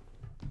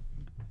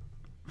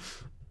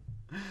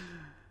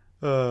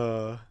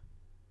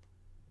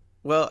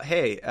 Well,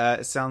 hey,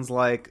 it sounds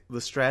like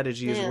the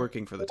strategy is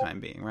working for the time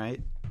being,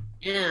 right?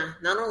 Yeah,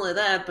 not only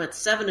that, but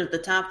 7 of the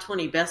top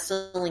 20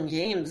 best-selling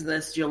games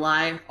this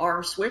July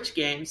are Switch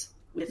games,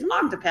 with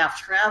Octopath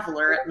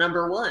Traveler at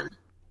number 1.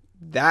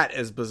 That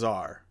is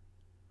bizarre.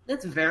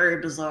 It's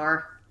very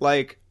bizarre.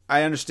 Like,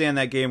 I understand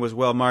that game was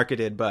well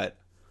marketed, but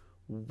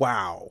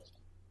wow.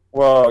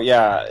 Well,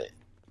 yeah,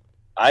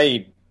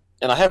 I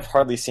have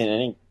hardly seen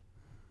any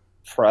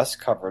press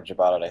coverage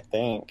about it, I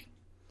think.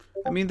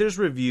 I mean, there's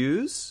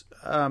reviews,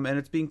 and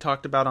it's being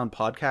talked about on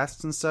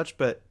podcasts and such,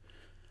 but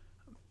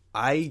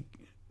I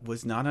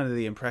was not under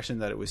the impression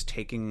that it was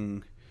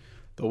taking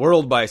the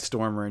world by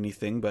storm or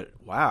anything, but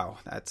wow,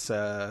 that's,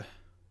 Yeah,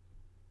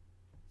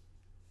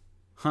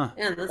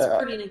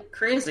 that's pretty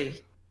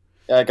crazy.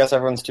 Yeah, I guess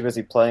everyone's too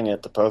busy playing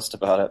it to post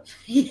about it.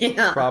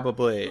 Yeah.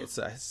 Probably. It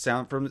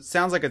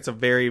sounds like it's a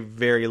very,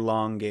 very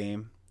long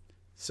game,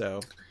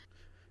 so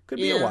could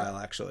be a while,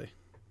 actually.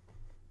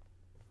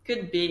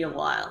 Could be a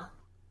while.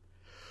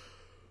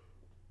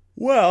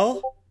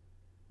 Well,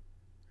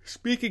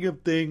 speaking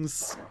of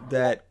things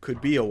that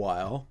could be a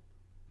while,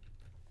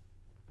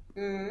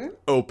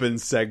 open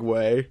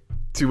segue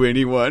to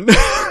anyone. Okay,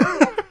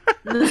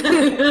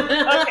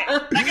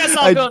 I guess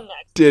I'll go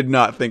next. Did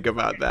not think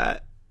about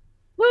that.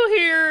 Who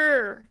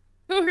here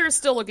is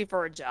still looking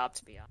for a job,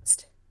 to be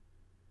honest?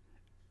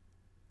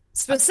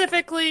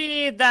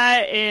 Specifically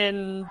that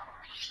in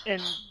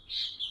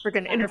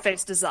freaking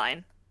interface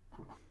design.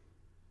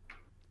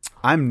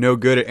 I'm no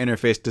good at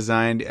interface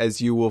design,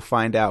 as you will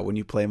find out when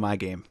you play my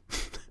game.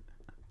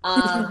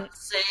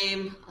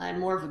 Same. I'm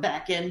more of a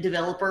back-end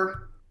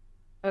developer.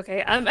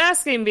 Okay, I'm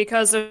asking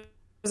because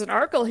there's an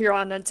article here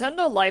on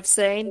Nintendo Life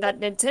saying that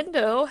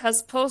Nintendo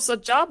has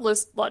posted job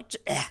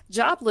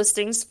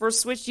listings for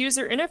Switch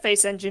user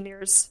interface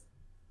engineers.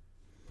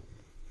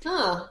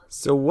 Huh.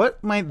 So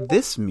what might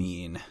this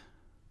mean?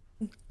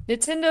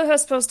 Nintendo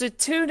has posted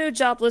 2 new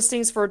job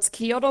listings for its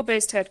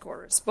Kyoto-based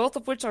headquarters, both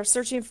of which are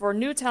searching for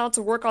new talent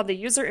to work on the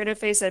user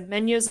interface and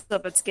menus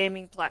of its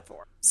gaming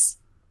platforms.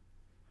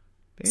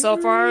 So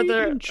far,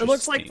 it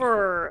looks like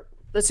for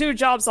the 2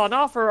 jobs on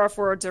offer are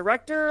for a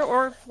director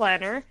or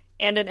planner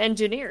and an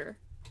engineer.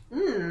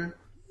 So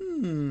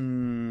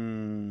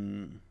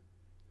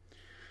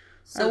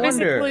I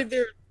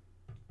wonder.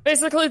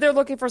 Basically, they're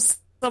looking for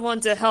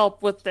someone to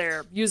help with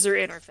their user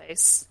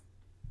interface.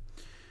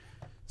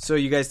 So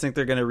you guys think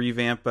they're going to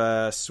revamp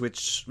a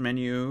Switch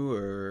menu,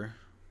 or?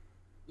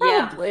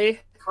 Probably.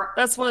 Yeah.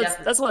 That's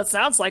what it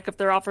sounds like if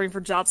they're offering for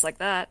jobs like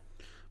that.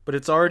 But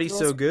it's already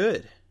so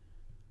good.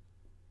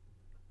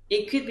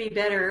 It could be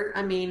better.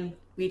 I mean,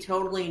 we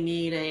totally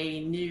need a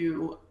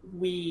new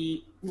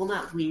Wii. Well,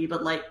 not Wii,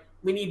 but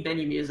we need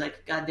menu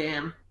music.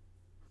 Goddamn.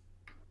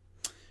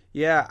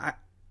 Yeah,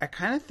 I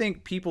kind of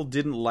think people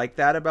didn't like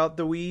that about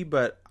the Wii,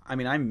 but I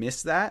mean, I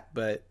miss that.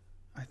 But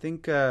I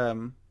think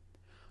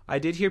I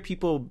did hear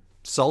people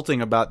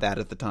salting about that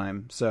at the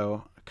time,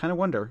 so I kind of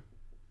wonder.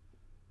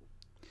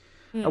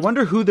 I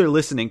wonder who they're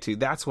listening to.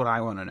 That's what I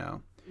want to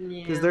know.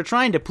 Because they're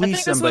trying to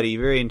please somebody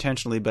very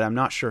intentionally, but I'm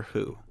not sure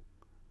who.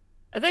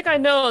 I think I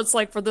know it's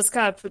like for this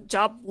kind of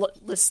job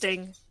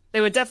listing, they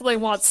would definitely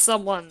want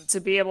someone to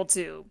be able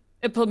to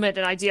implement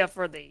an idea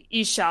for the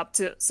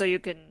eShop so you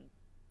can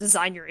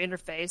design your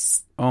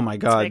interface. Oh my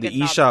god, the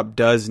eShop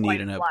does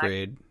need an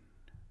upgrade.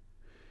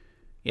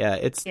 Yeah,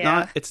 it's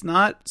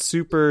not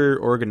super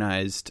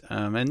organized.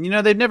 And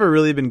they've never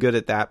really been good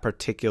at that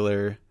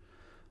particular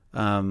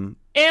and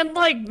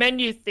like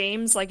menu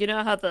themes, like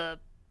how the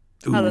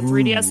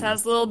 3DS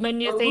has little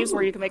menu themes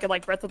where you can make it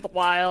like Breath of the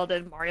Wild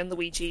and Mario and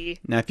Luigi.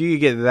 Now, if you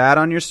could get that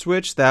on your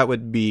Switch, that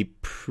would be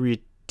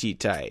pretty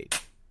tight.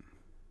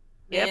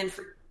 Yep.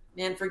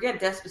 And forget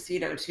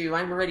Despacito 2.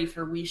 I'm ready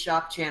for Wii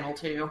Shop Channel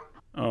 2.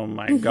 Oh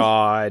my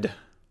god.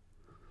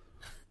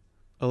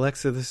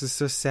 Alexa, this is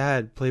so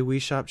sad. Play Wii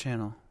Shop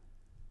Channel.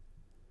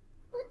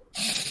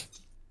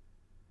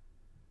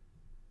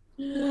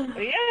 Yeah.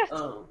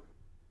 Oh.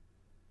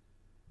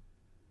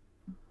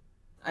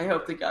 I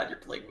hope to God you're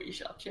playing Wii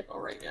Shop Channel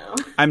right now.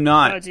 I'm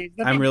not. Oh, geez,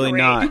 I'm really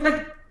not.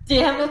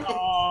 Damn it.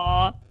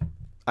 Aww.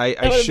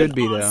 I should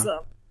be, awesome.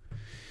 Though.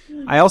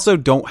 I also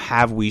don't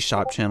have Wii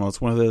Shop Channel.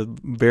 It's one of the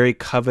very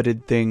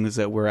coveted things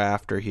that we're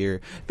after here.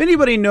 If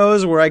anybody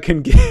knows where I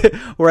can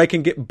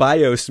get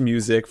BIOS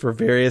music for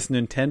various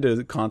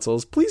Nintendo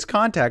consoles, please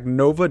contact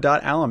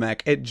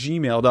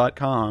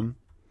nova.alamac@gmail.com.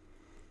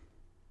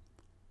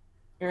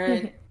 All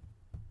right.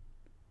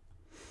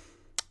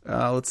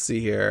 Let's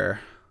see here.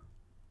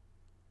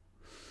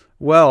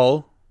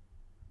 Well,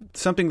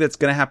 something that's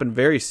going to happen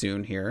very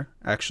soon here,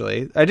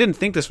 actually. I didn't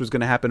think this was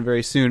going to happen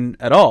very soon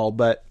at all,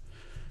 but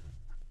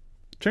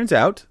turns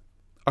out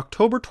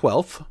October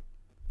 12th,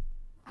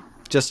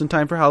 just in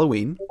time for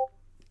Halloween,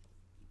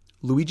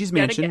 Luigi's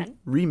Mansion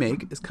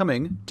Remake is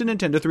coming to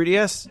Nintendo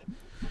 3DS.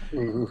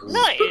 Ooh,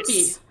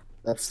 Nice.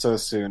 that's so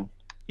soon.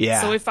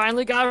 Yeah. So we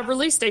finally got a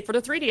release date for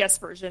the 3DS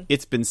version.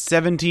 It's been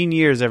 17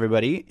 years,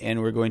 everybody,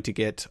 and we're going to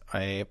get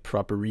a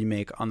proper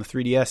remake on the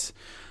 3DS.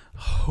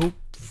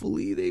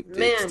 Hopefully they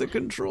fix the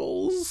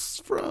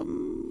controls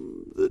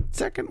from the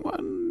second one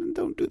and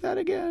don't do that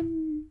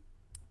again.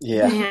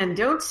 Yeah. Man,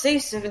 don't say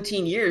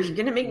 17 years. You're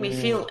going to make me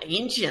feel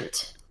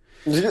ancient.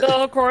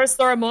 Though, of course,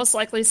 there are most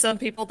likely some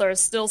people that are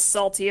still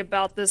salty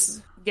about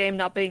this game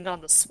not being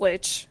on the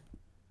Switch.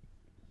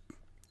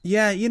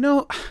 Yeah, you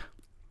know,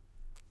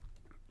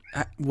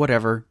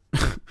 whatever.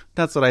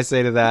 That's what I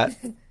say to that.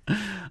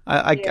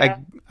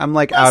 I'm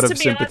like Plus, out to of be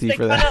sympathy honest,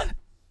 for that.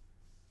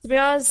 To be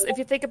honest, if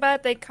you think about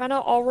it, they kind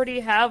of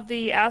already have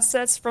the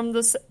assets from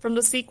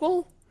the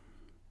sequel.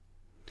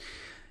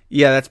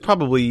 Yeah, that's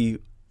probably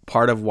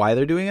part of why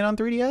they're doing it on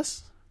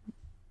 3DS.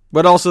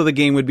 But also the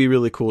game would be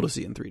really cool to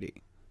see in 3D.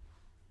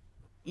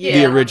 Yeah,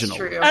 The original.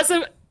 that's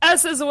true.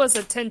 As it was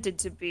intended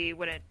to be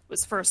when it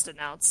was first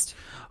announced.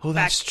 Oh,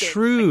 that's back in,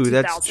 true. like,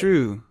 That's 2000.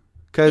 true.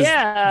 Because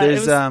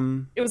there's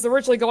It was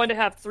originally going to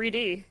have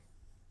 3D.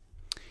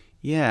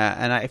 Yeah,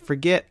 and I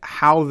forget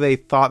how they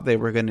thought they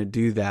were going to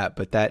do that,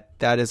 but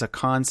that is a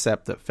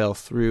concept that fell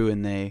through,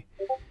 and they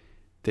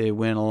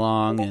went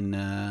along and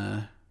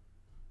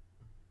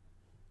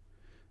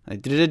I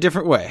did it a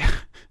different way.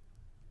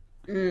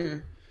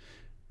 Yep.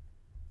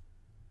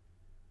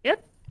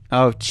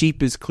 Oh,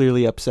 Cheap is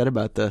clearly upset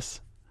about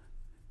this.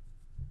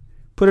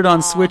 Put it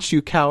on Switch,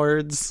 you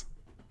cowards.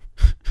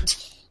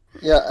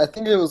 Yeah, I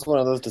think it was one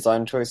of those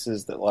design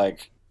choices that,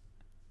 like,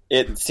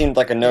 it seemed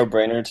like a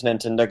no-brainer to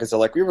Nintendo because they're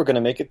like, we were going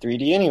to make it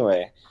 3D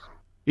anyway.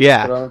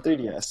 Yeah. Put it on the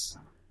 3DS.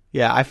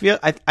 Yeah,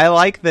 I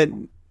like that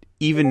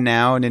even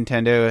now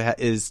Nintendo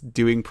is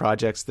doing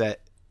projects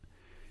that,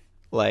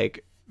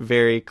 like,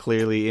 very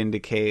clearly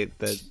indicate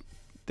that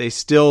they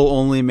still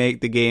only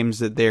make the games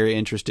that they're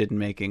interested in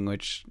making,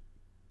 which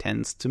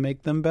tends to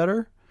make them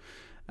better.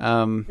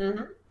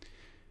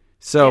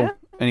 So,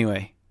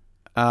 anyway,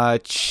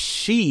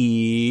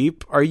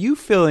 Cheap, are you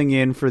filling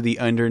in for the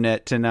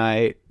Undernet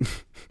tonight?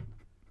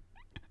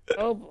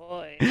 Oh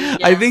boy.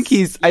 I think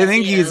he's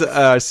is.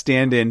 a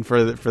stand-in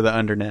for the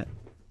Undernet.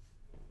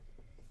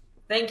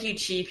 Thank you,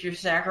 Chief. Your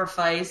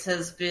sacrifice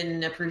has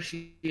been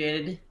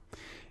appreciated.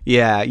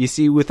 Yeah, you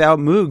see, without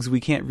Moogs, we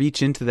can't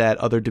reach into that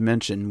other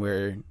dimension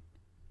where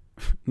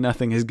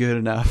nothing is good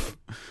enough.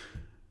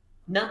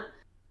 No.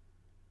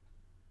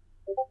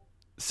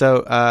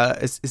 So,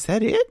 is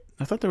that it?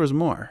 I thought there was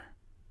more.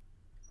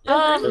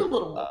 There's a little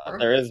more.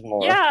 There is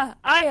more. Yeah,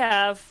 I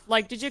have.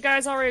 Like, did you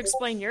guys already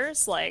explain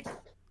yours? Like,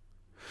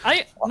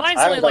 mine's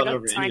I only haven't like gone a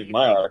over any tiny of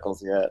my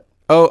articles yet.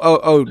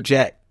 Oh,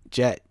 Jet.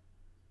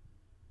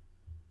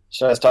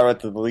 Should I start with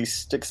the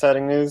least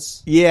exciting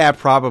news? Yeah,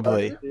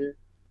 probably.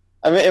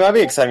 I mean, it might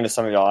be exciting to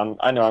some of y'all.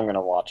 I know I'm going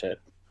to watch it.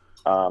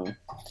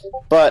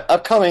 But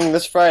upcoming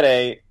this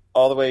Friday,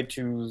 all the way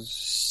to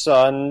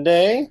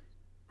Sunday,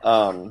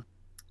 the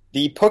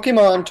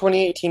Pokemon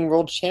 2018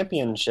 World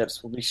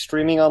Championships will be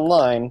streaming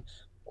online,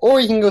 or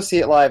you can go see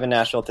it live in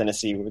Nashville,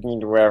 Tennessee,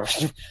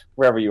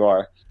 wherever you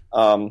are.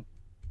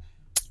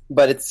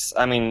 But it's,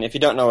 I mean, if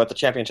you don't know what the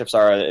championships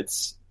are,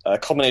 it's a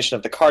culmination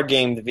of the card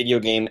game, the video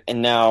game,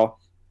 and now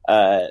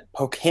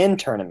Pokken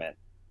tournament.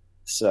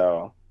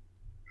 So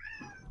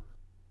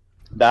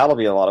that'll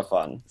be a lot of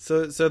fun.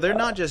 So they're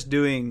not just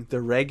doing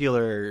the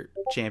regular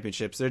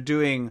championships; they're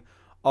doing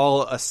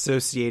all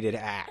associated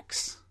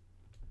acts.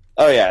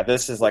 Oh yeah,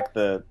 this is like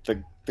the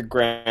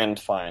grand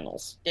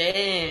finals.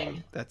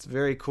 Dang. That's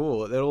very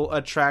cool. It'll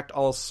attract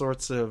all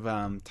sorts of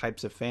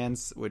types of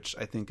fans, which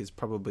I think is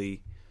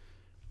probably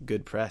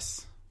good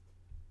press.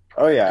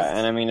 Oh yeah,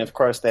 and I mean, of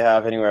course, they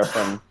have anywhere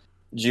from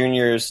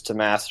juniors to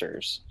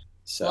masters.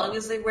 So. As long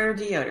as they wear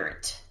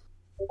deodorant.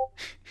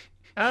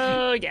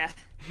 Oh yeah.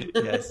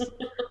 Yes.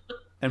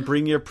 And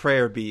bring your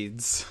prayer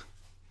beads.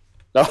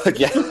 Oh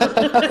yeah.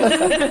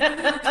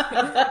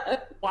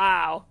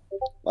 Wow.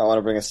 I want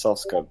to bring a self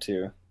scope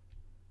too.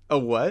 A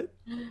what?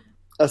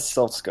 A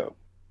self scope.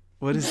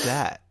 What is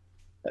that?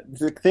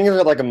 Think of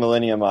it like a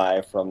Millennium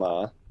Eye from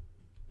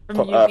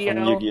Yu-Gi-Oh.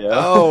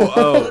 Yu-Gi-Oh.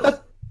 Oh.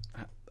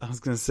 I was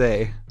gonna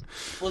say.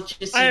 We'll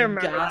just I see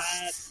remember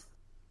ghosts.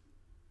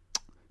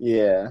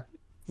 Yeah.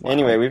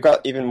 Anyway, we've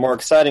got even more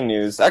exciting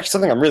news. Actually,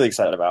 something I'm really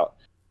excited about.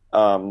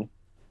 So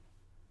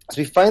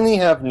we finally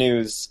have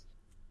news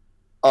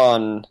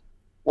on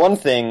one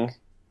thing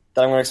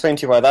that I'm going to explain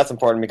to you why that's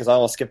important because I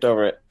almost skipped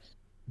over it.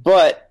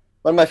 But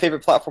one of my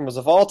favorite platformers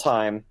of all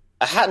time,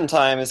 A Hat in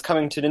Time, is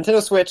coming to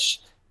Nintendo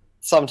Switch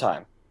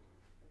sometime.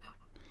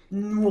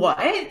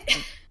 What?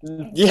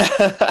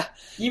 Yeah.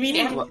 You mean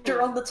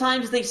after all the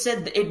times they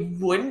said that it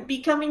wouldn't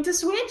be coming to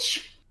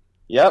Switch?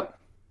 Yep.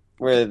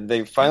 Where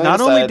they finally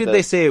Not only decided did that-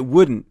 they say it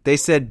wouldn't, they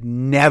said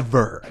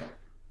never.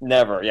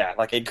 Never, yeah.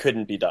 Like, it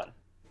couldn't be done.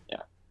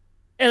 Yeah.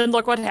 And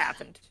look what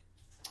happened.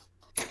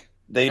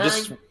 They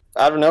just,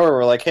 out of nowhere,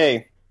 were like,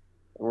 hey,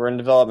 we're in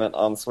development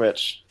on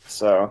Switch,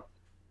 so...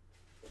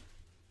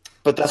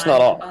 But that's not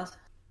all.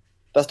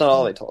 That's not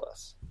all they told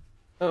us.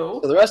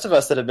 Oh. So the rest of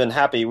us that have been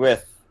happy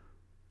with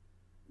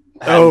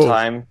Hat in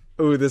Time...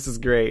 Oh, this is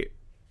great.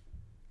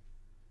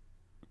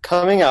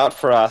 Coming out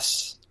for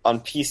us, on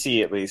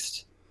PC at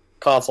least,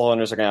 console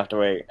owners are going to have to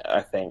wait,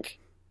 I think.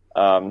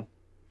 On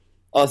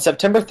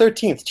September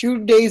 13th,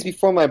 2 days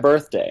before my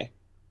birthday,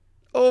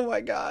 Oh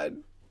my god.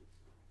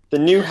 the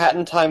new Hat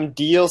in Time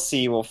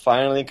DLC will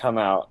finally come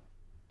out.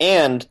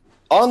 And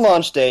on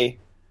launch day,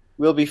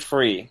 will be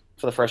free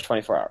for the first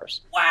 24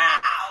 hours.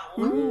 Wow.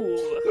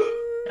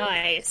 Ooh.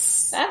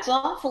 Nice. That's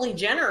awfully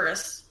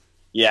generous.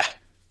 Yeah.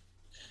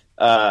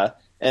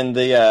 And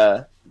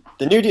the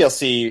new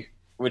DLC,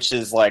 which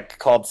is like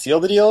called Seal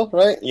the Deal,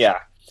 right? Yeah.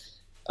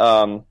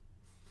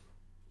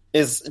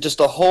 Is just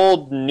a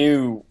whole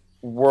new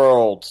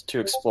world to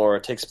explore.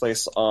 It takes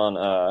place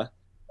on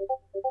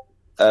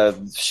a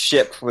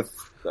ship with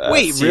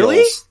Wait, seals.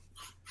 really?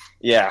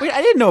 Yeah. Wait,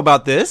 I didn't know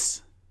about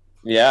this.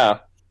 Yeah.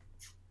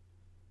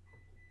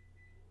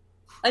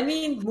 I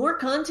mean, more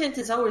content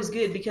is always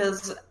good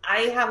because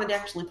I haven't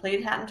actually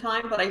played Hat in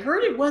Time, but I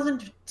heard it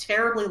wasn't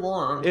terribly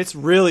long. It's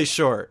really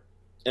short.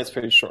 It's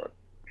pretty short.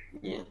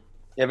 Yeah.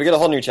 Yeah, we get a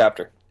whole new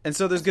chapter. And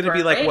so there's going to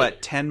be like, Great.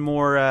 what, 10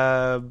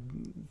 more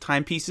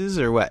timepieces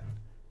or what?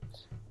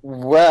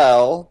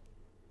 Well,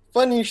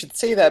 funny you should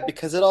say that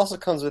because it also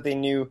comes with a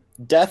new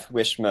Death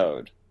Wish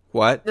mode,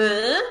 What?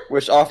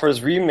 which offers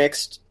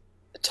remixed,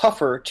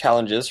 tougher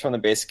challenges from the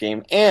base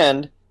game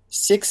and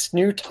 6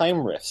 new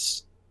time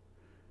rifts.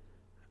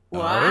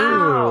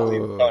 Wow.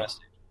 Oh. Bonus.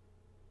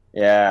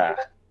 Yeah.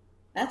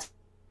 That's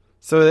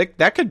So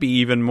that could be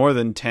even more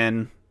than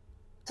 10.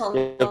 a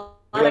lot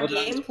of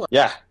gameplay.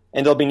 Yeah,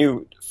 and there'll be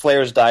new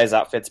flares, dyes,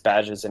 outfits,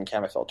 badges, and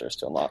camo filters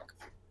to unlock.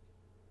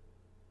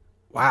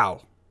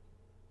 Wow.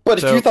 But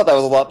if So- you thought that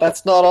was a lot,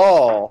 that's not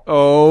all.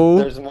 Oh,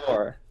 There's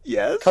more.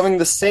 yes. Coming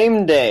the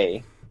same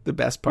day, The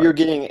best part. you're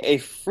getting a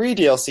free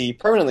DLC,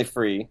 permanently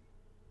free,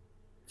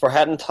 for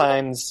Hat in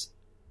Time's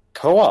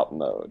co-op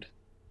mode.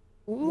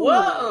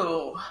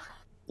 Whoa.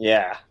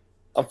 Yeah.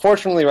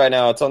 Unfortunately, right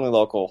now, it's only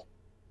local.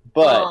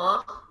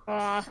 But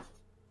Aw.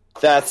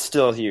 that's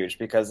still huge,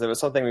 because it was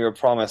something we were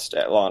promised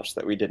at launch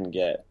that we didn't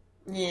get.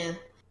 Yeah.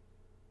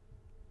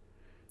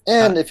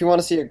 And if you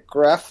want to see a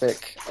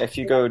graphic, if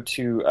you go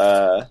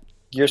to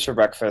Gears for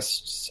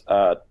Breakfast's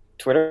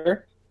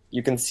Twitter,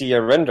 you can see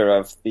a render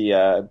of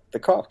the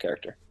co-op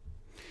character.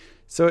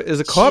 So does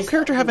a co-op She's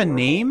character have a adorable.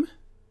 name?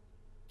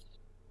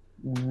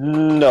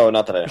 No,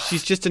 not that I know.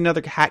 She's just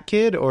another hat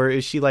kid, or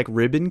is she like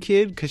Ribbon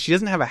Kid? Because she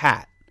doesn't have a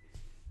hat.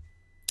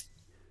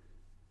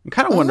 I'm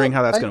kind of wondering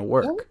how that's going to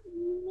work.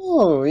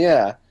 Oh,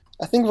 yeah.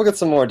 I think we'll get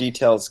some more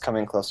details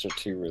coming closer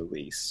to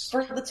release.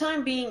 For the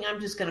time being, I'm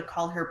just going to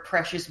call her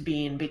Precious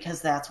Bean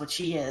because that's what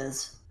she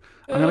is.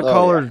 I'm going to Oh,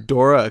 call yeah. her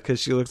Dora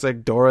because she looks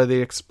like Dora the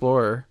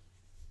Explorer.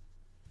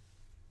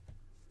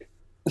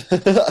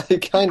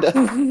 kind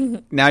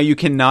of. Now you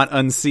cannot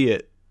unsee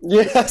it.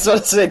 Yeah, I was about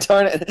to say,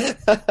 darn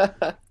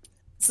it.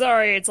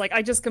 Sorry, it's like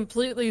I just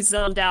completely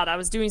zoned out. I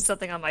was doing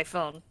something on my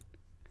phone.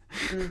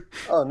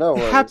 Oh, no It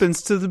worries.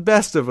 happens to the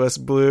best of us,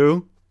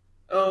 Blue.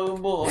 Oh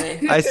boy.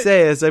 I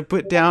say as I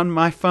put down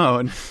my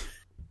phone.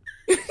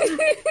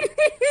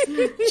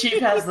 Chief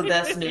has the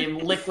best name,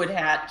 Liquid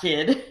Hat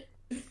Kid.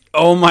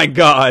 Oh my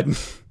god.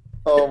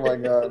 Oh, my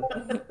God.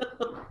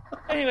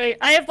 Anyway,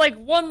 I have like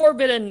one more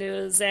bit of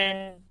news,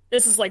 and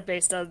this is like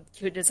based on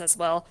cuteness as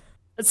well.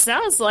 It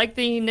sounds like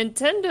the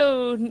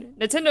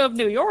Nintendo of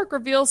New York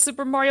reveals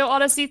Super Mario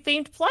Odyssey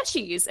themed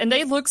plushies, and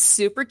they look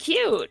super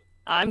cute.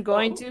 I'm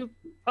going to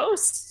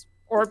post,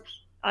 or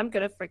I'm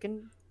gonna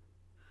freaking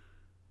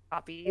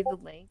copy the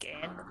link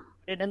and put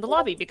it in the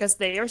lobby because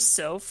they are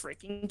so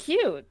freaking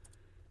cute.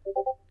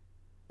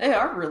 They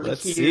are really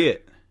Let's cute. see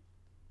it.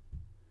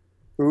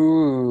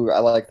 Ooh, I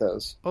like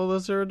those. Oh,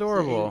 those are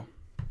adorable.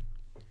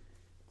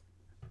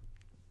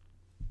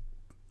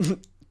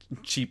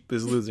 Cheap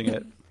is losing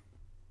it.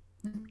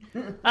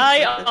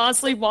 I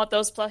honestly want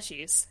those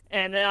plushies,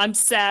 and I'm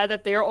sad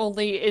that they're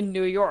only in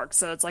New York,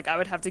 so it's like I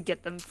would have to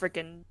get them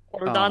freaking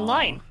ordered Aw.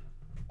 online.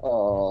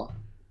 Oh.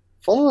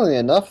 Funnily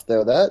enough,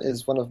 though, that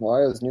is one of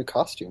Mario's new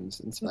costumes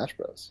in Smash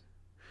Bros.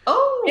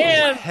 Oh,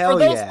 And hell for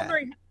those yeah.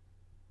 wondering,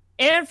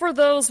 and for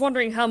those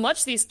wondering how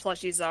much these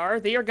plushies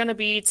are, they are going to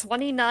be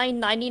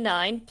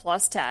 $29.99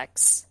 plus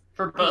tax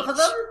for both of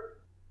them?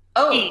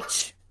 Oh,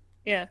 each.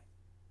 Yeah.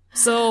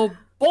 So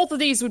both of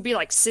these would be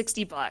like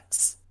 $60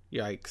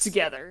 Yikes.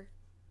 together.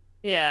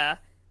 Yeah.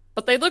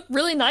 But they look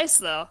really nice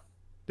though.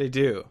 They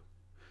do.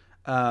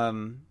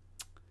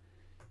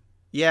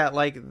 Yeah,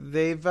 like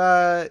they've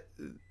there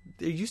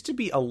used to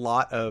be a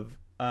lot of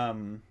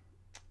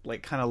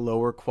like kind of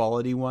lower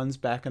quality ones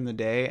back in the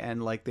day,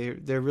 and like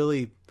they're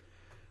really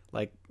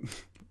like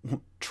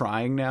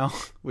trying now,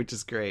 which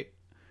is great.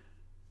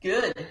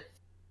 good.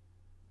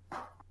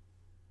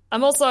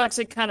 I'm also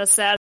actually kind of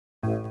sad.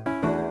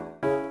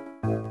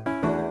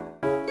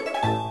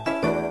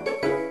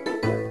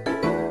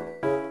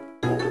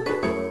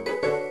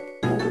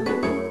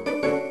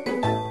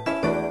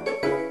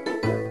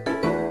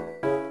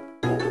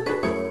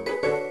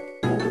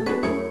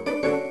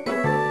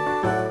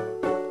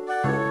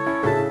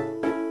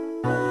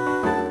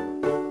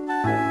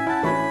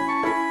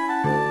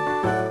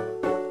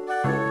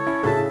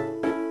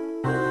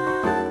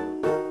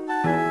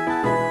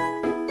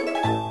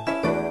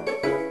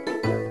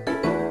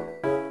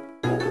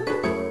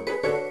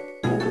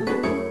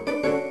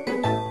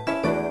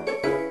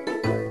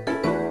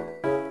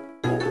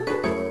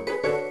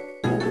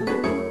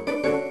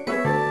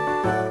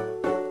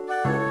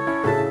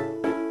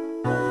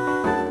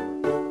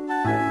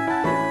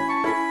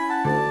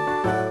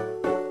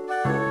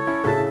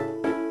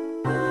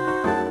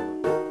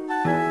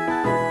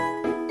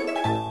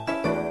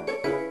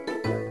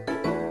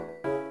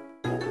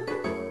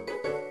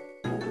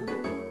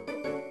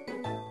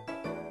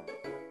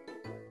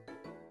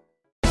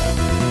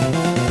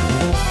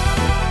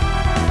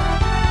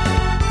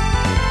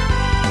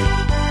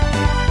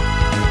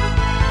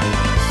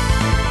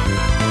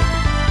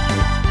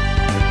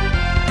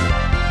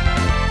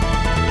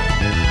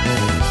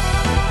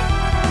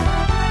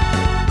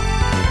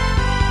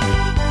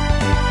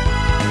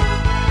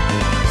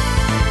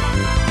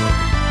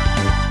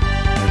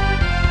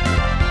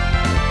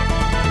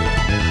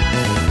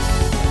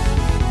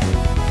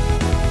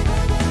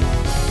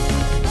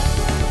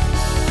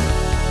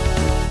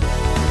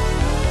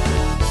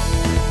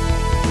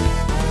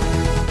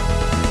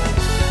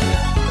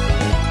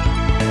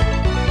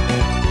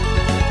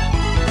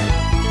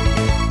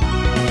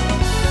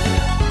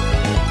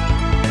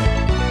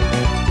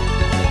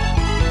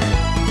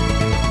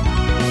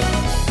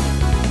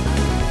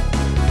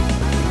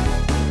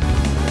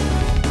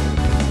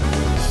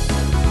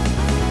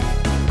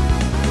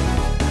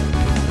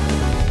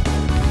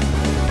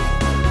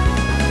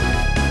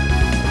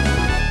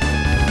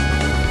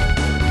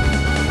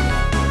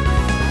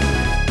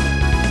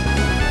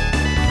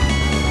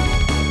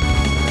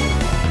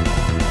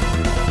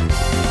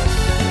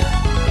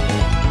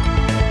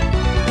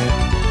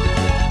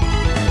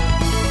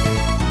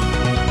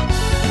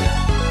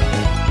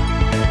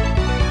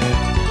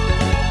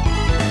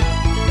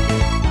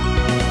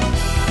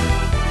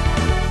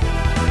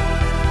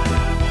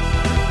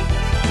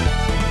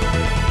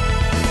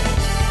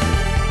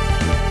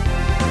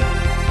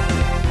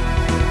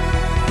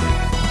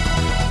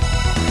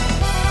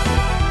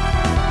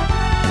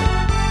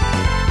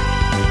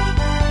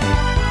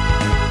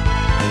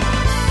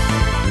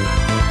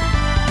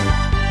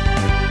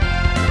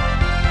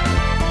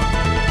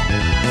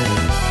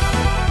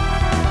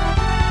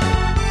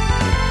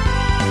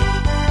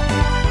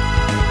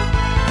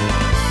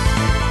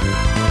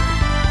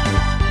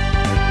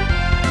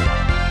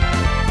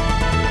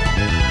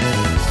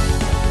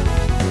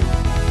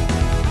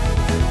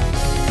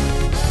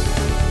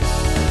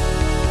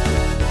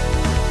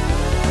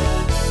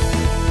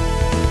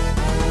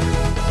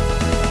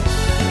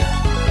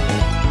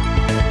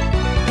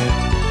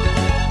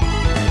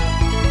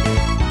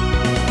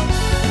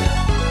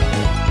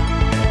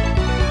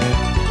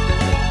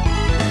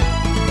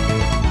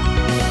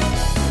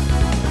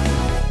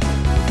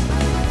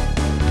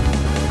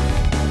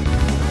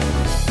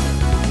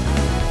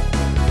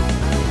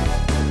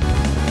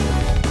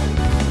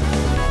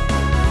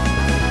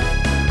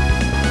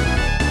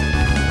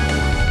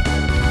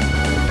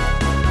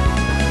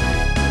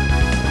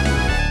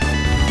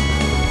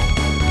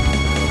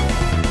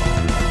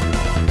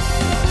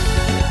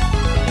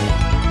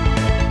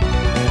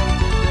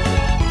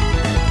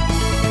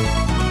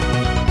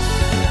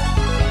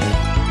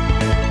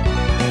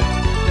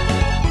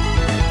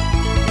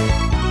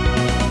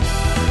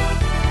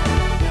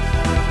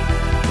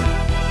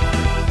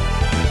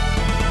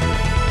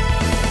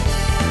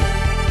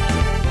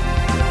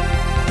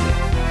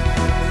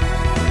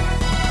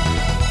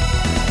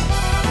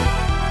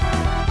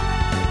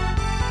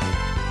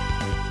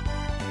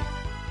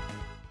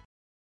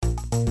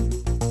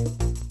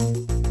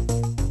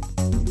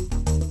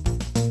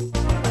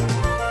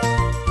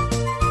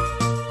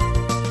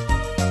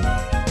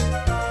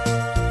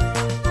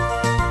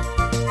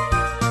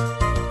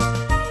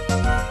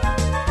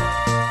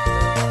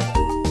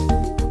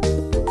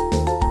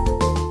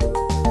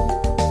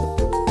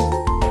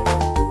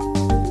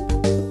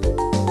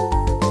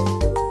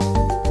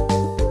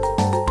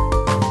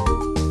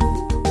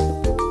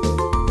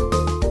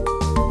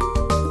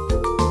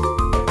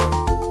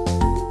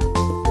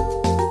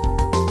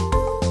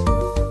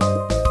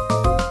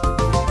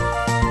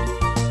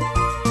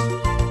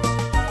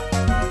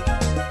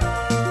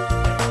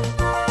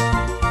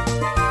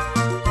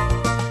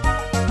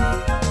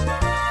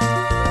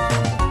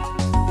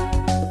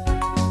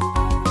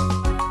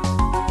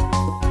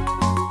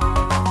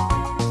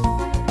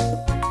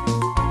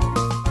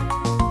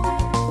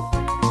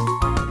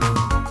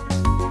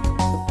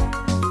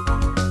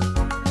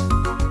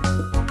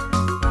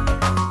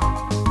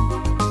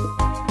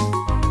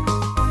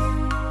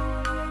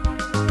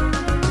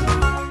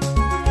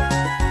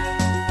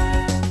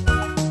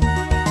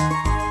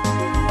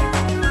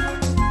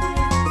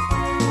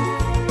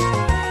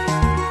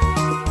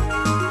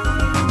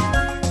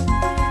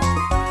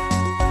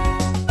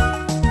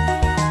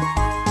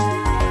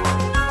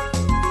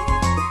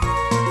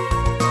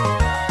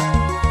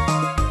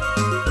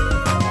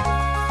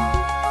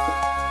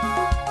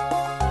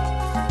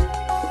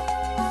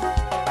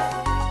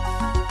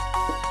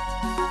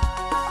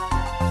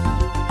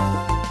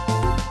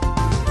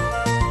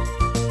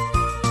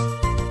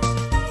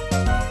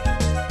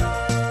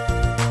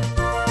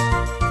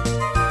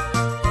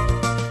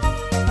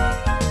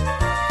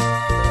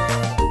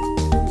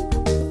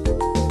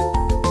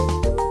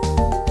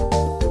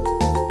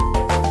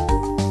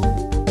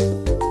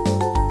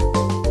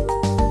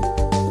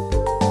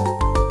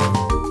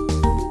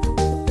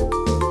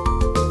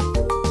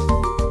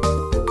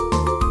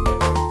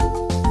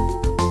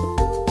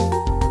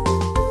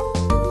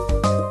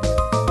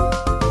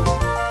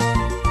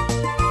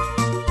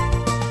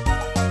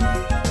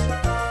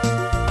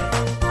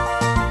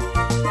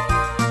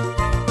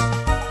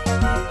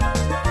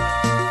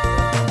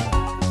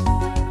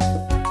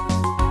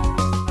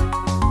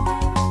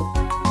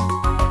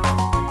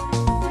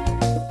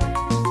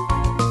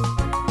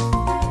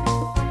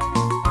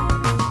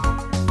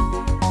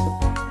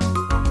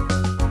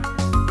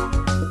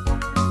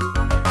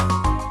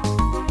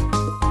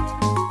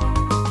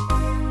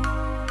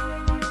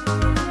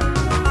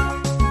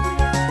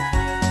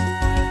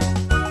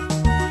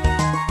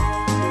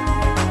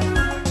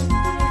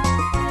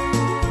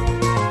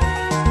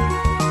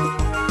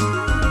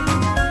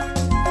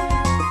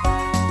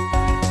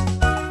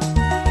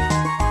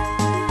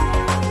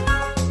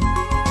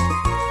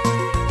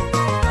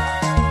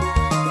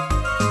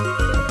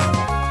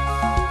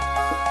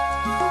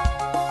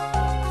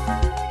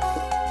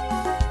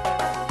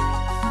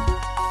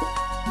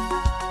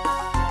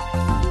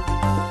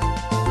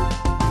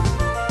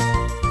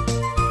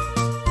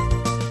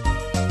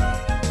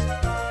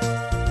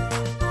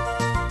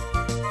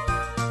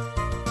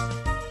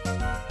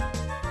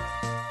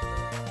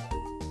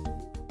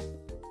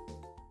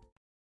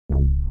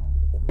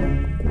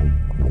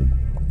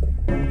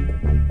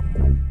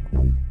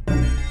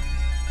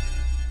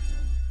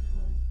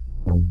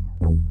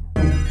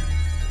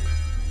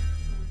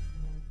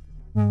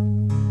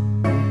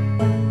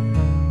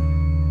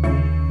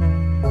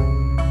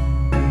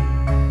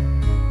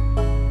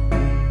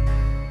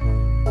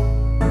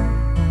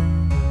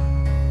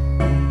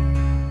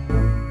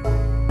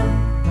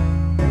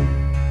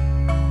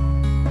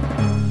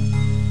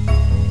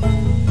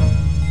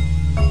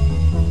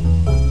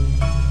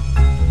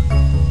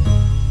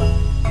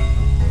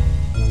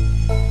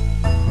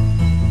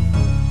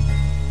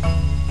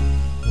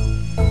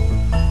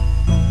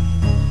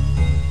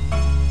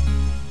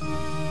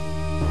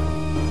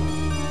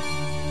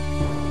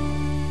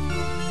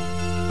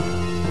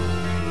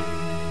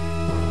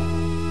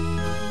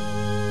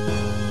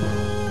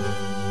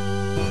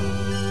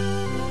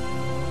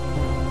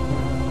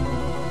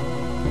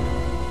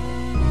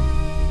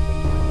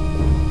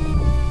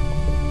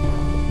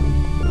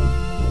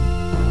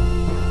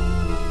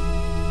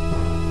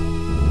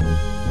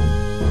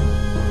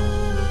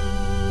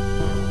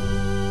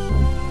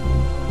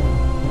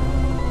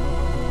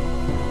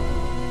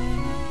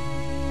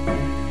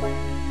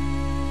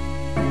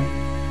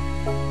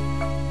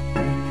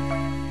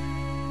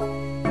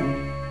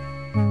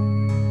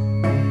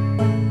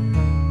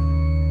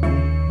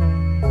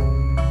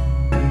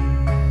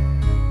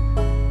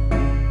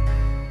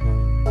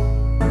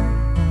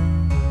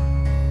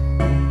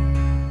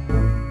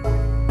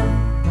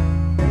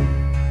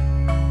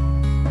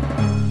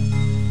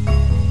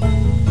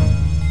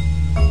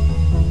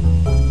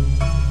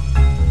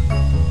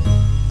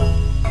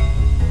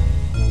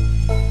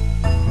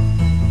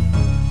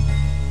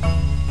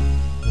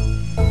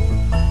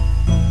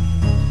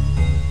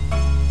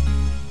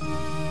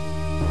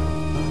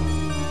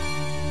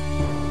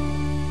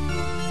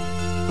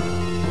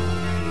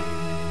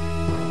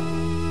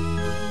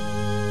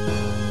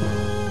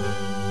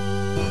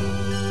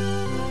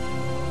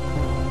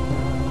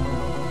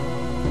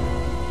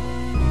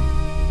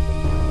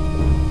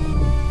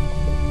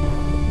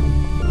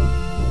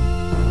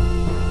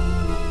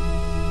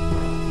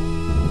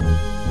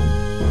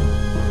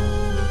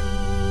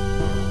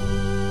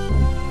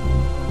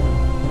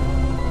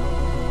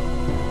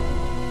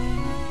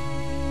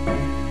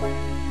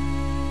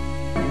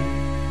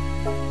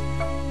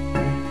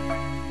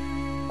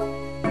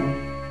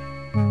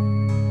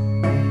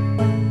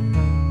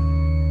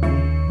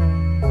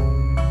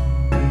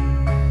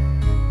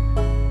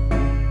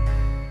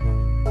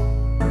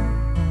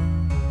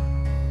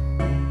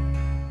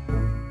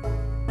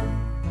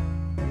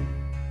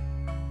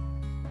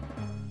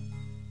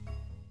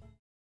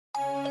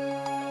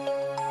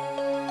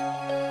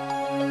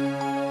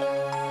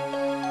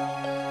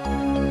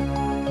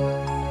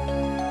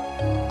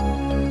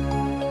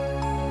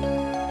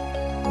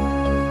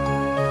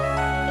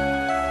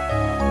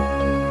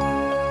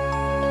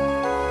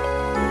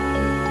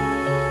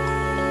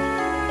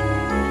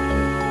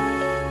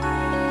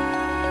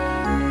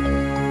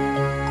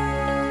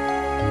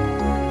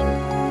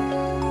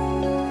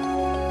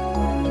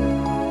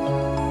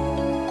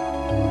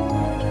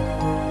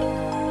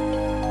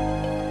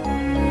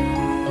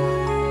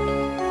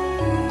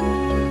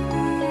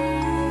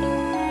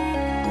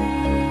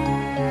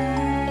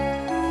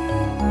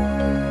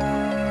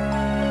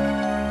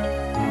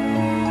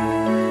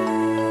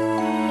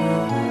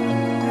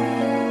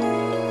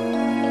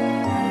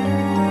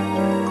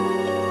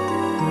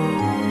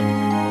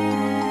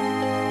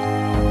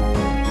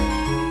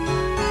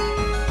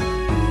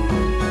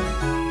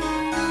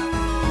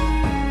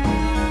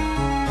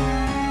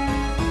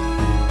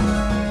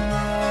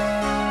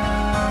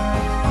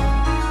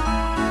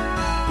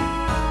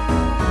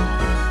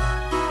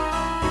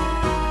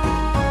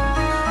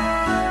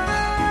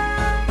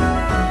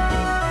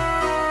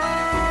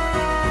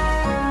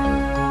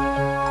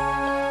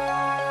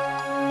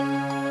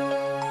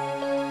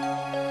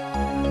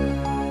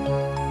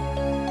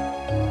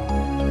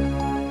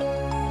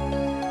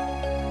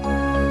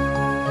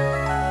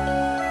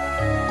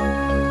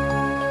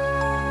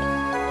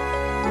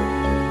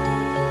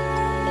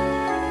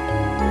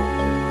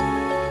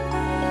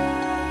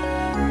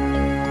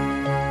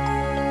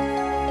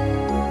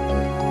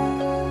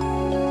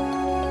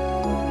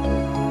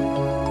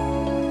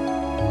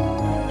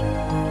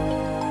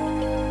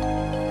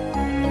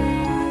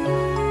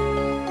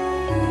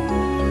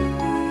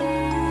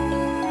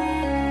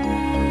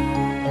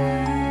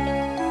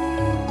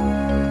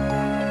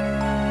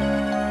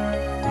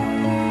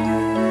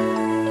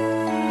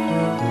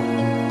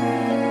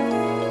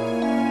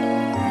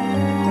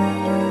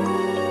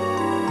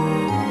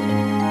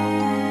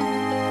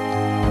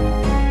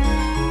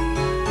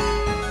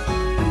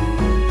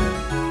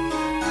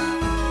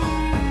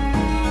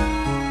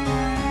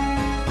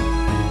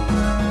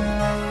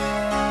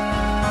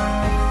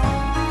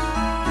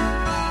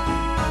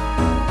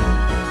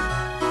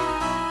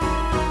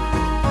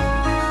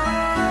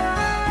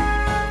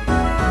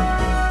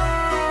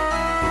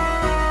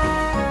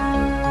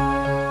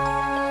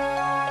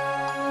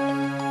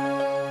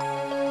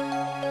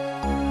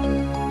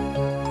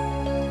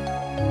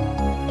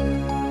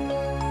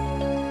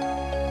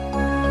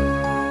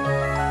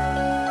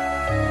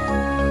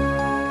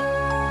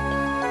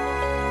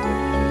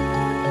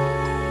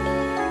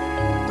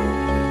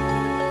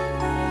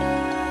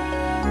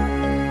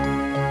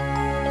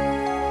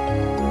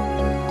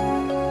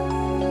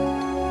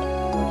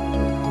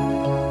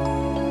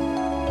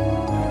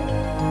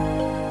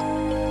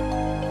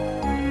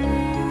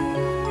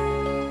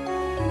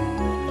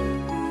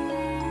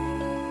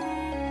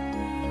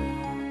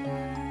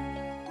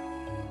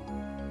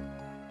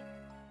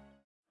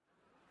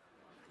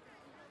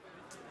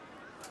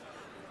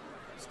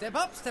 Step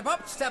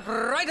up, step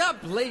right up,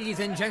 ladies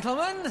and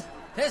gentlemen.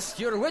 Test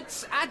your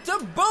wits at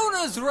the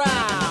bonus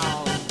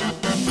round.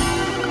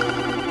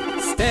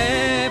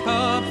 Step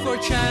up for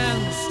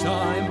chance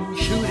time,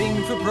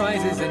 shooting for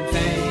prizes and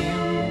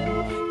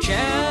fame.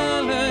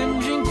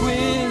 Challenging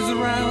quiz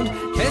round,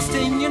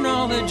 testing your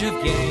knowledge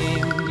of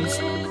games.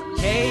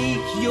 Take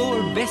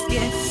your best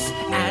guess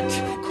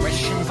at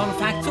questions on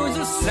factoids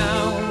of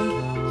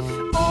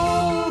sound.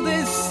 All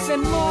this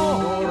and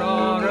more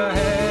are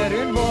ahead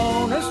in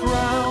bonus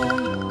round.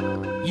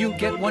 You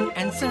get one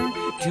answer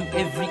to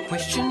every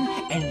question,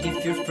 and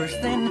if you're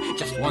first then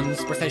just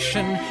once per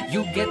session,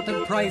 you get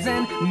the prize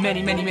and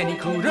many, many, many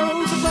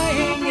kudos for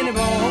playing in a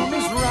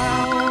bonus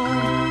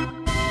round.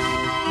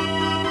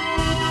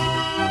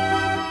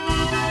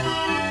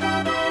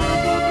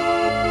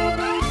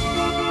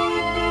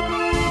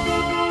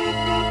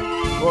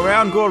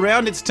 Go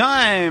around, it's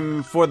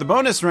time for the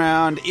bonus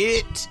round.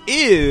 It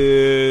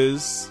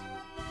is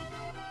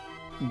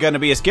gonna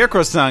be a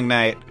Scarecrow song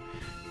night.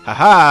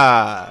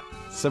 Haha!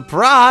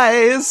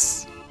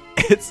 Surprise!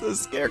 It's a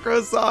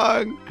Scarecrow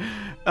song.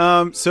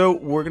 So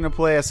we're gonna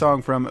play a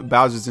song from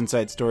Bowser's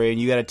Inside Story, and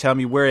you gotta tell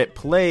me where it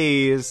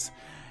plays.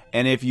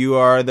 And if you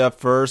are the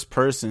first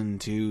person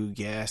to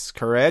guess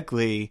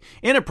correctly,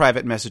 in a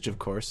private message, of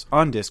course,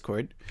 on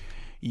Discord,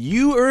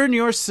 you earn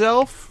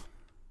yourself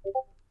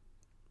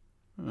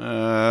 2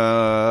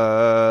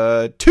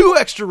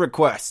 extra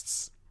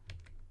requests.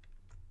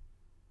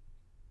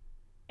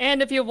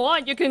 And if you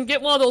want, you can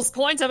get one of those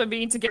coins I've been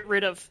meaning to get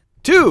rid of.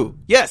 2!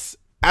 Yes,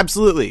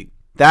 absolutely.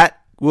 That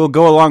will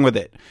go along with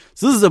it.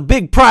 So this is a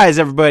big prize,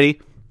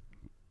 everybody.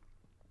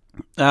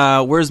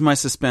 Where's my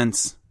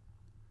suspense?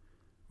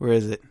 Where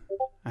is it?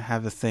 I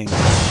have a thing.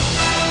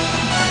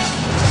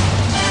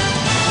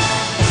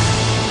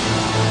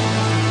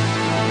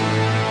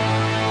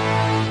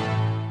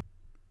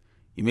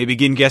 You may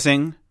begin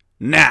guessing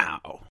now.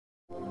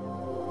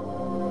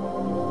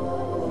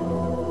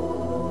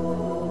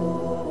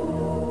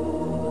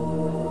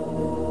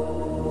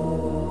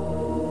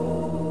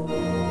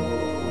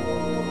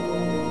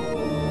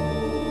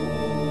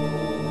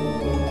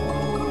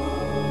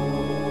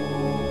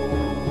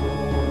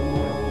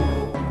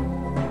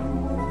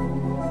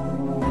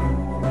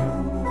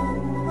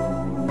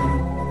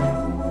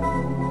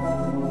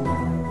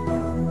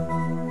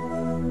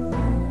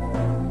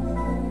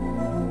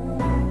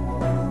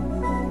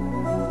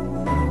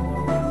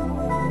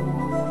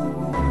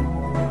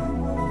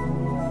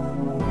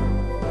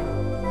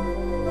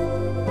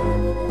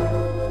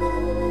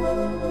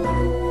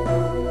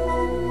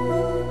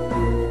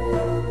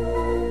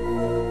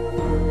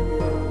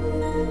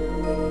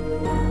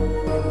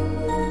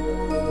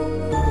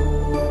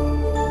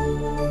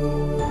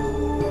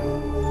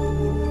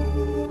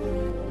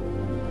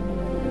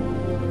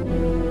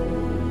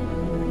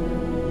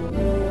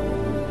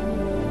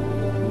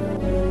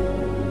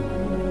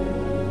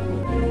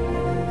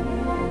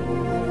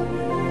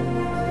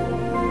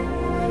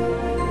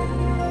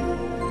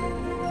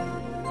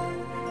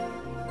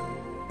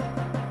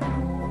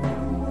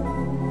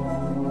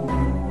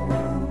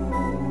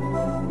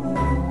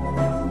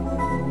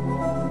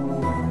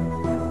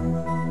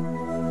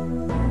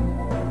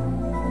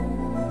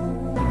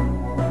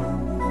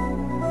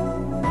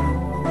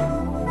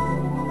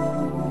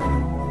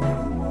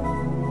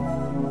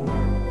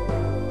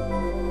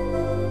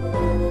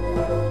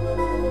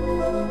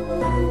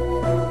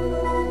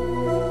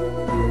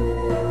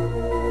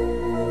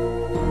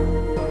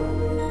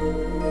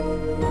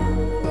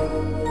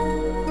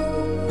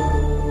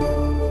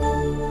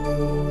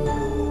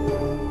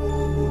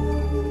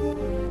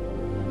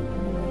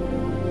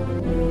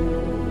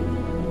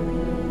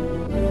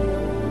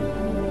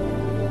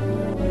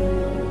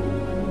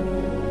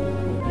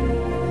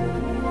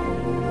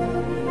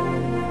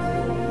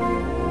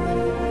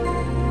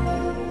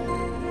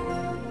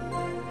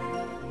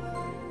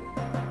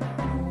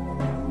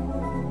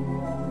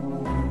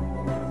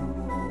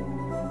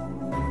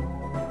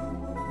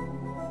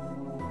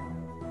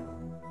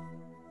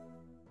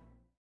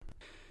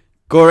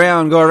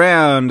 Go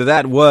around.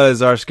 That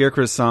was our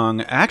Scarecrow song.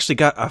 I actually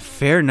got a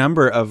fair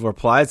number of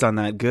replies on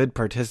that. Good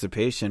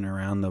participation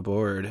around the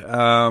board.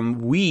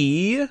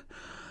 We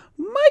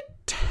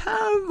might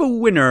have a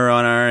winner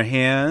on our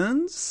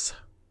hands.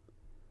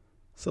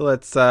 So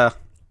let's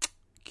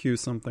cue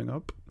something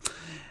up.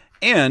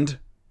 And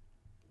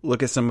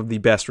look at some of the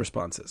best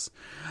responses.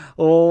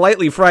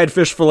 Lightly Fried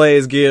Fish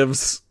Fillets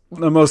gives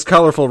the most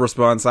colorful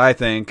response, I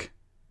think.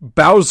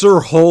 Bowser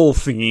Hole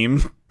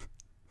theme.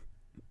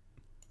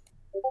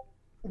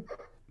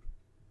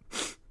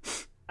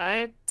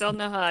 I don't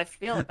know how I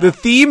feel about The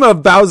theme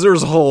of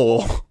Bowser's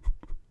Hole.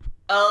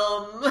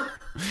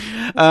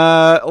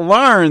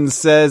 Larn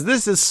says,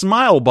 this is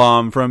Smile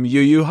Bomb from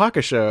Yu Yu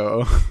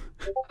Hakusho.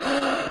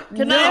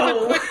 Can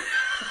I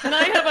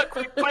have a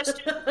quick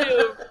question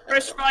to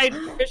fresh fried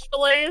fish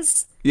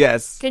fillets?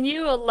 Yes. Can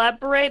you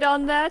elaborate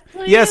on that,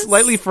 please? Yes,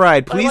 Lightly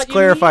Fried. Please what you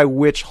clarify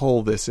which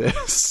hole this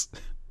is.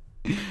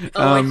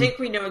 I think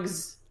we know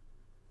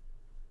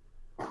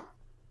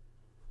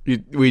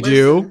We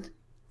do?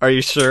 Are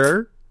you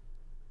sure?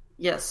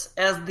 Yes,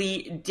 as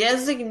the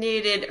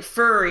designated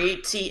furry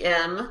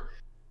TM,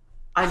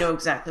 I know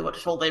exactly what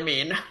troll they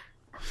mean.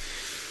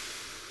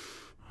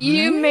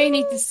 You may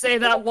need to say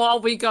that while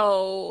we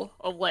go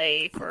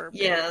away for a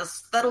bit.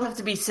 Yes, that'll have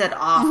to be said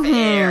off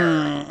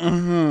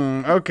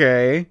air.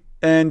 Okay.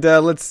 And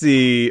let's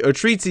see.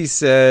 Otritzi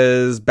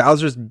says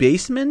Bowser's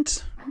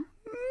basement?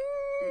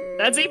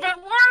 That's even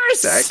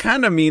worse! That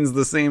kind of means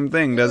the same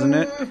thing, doesn't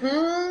it?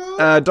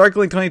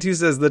 Darklink22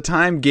 says the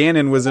time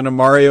Ganon was in a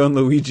Mario and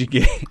Luigi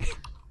game.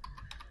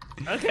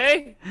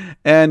 Okay.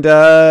 And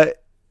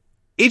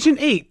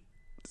Agent 8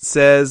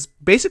 says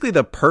basically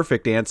the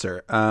perfect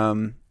answer.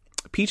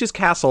 Peach's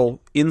castle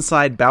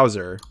inside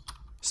Bowser.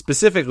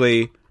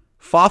 Specifically,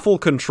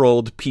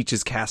 Fawful-controlled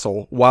Peach's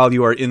castle while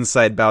you are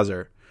inside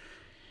Bowser.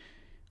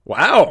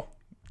 Wow.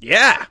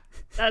 Yeah.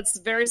 That's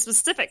very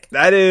specific.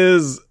 That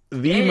is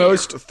the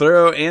most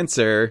thorough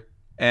answer,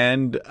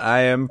 and I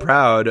am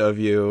proud of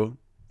you.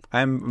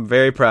 I'm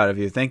very proud of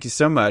you. Thank you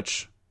so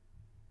much.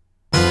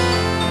 That's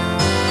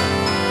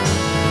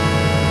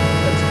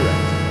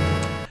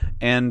correct.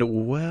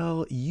 And,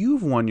 well,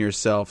 you've won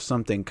yourself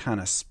something kind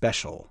of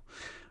special.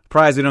 A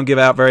prize we don't give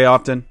out very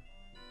often.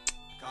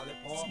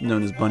 It's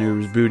known as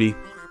Bunny's Booty.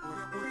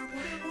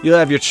 You'll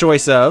have your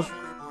choice of,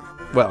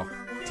 well,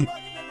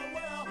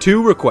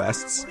 2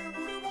 requests,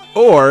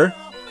 or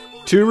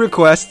 2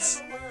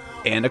 requests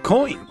and a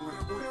coin.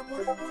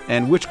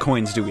 And which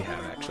coins do we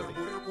have, actually?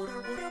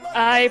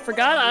 I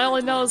forgot. I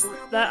only know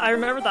that I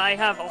remember that I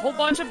have a whole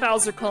bunch of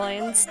Bowser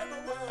coins.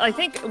 I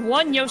think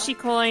 1 Yoshi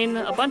coin,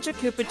 a bunch of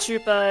Koopa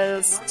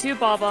Troopas, 2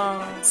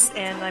 Bob-Ombs,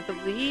 and I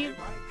believe...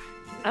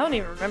 I don't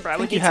even remember. I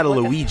think you had a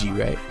Luigi,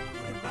 right?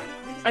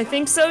 I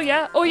think so,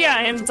 yeah. Oh, yeah,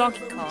 and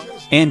Donkey Kong.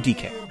 And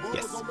DK,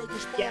 yes.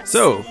 Yes.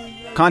 So,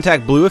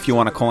 contact Blue if you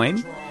want a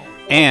coin,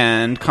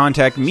 and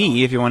contact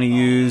me if you want to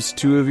use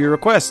 2 of your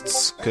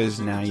requests, because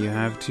now you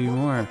have 2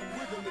 more.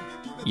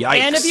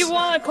 Yikes. And if you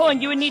want a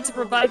coin, you would need to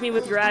provide me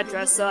with your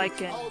address so I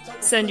can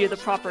send you the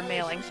proper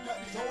mailing.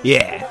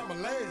 Yeah.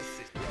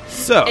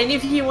 So. And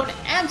if you want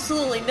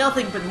absolutely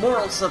nothing but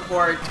moral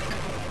support,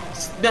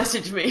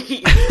 message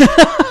me.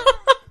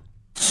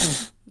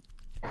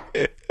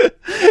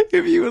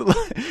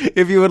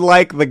 If you would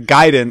like the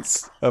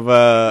guidance of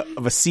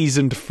a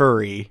seasoned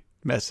furry,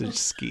 message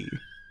Ski.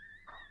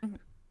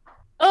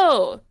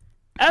 Oh,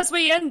 as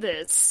we end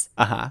this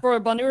for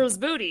Bonura's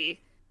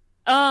Booty,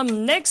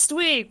 next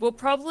week will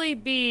probably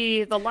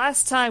be the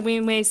last time we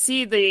may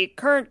see the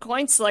current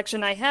coin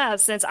selection I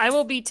have, since I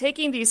will be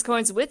taking these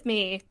coins with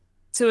me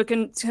to a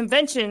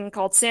convention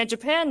called San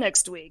Japan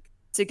next week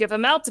to give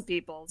them out to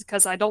people,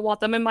 because I don't want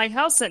them in my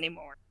house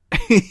anymore.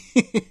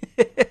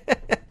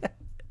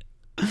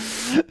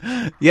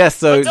 Yes,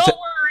 so... But don't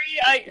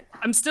worry,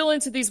 I'm still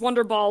into these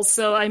Wonder Balls,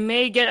 so I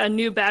may get a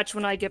new batch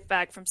when I get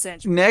back from San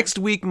Japan. Next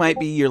week might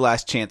be your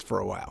last chance for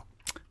a while.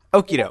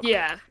 Okie doke.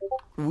 Yeah.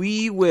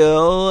 We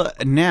will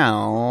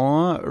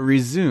now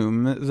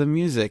resume the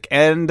music.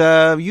 And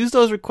use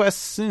those requests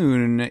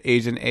soon,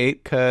 Agent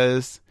 8,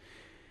 because...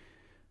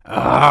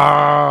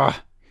 No!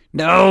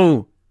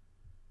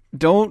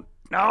 Don't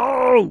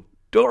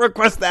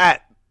request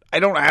that! I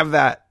don't have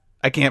that.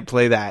 I can't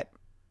play that.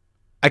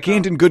 I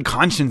can't in good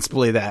conscience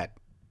play that.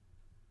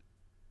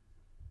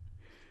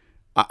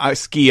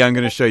 Ski, I'm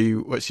going to show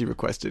you what she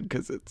requested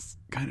because it's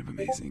kind of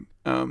amazing.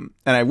 And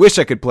I wish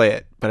I could play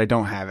it, but I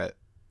don't have it.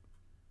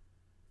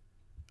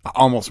 I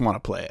almost want to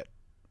play it.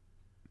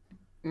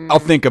 I'll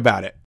think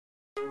about it.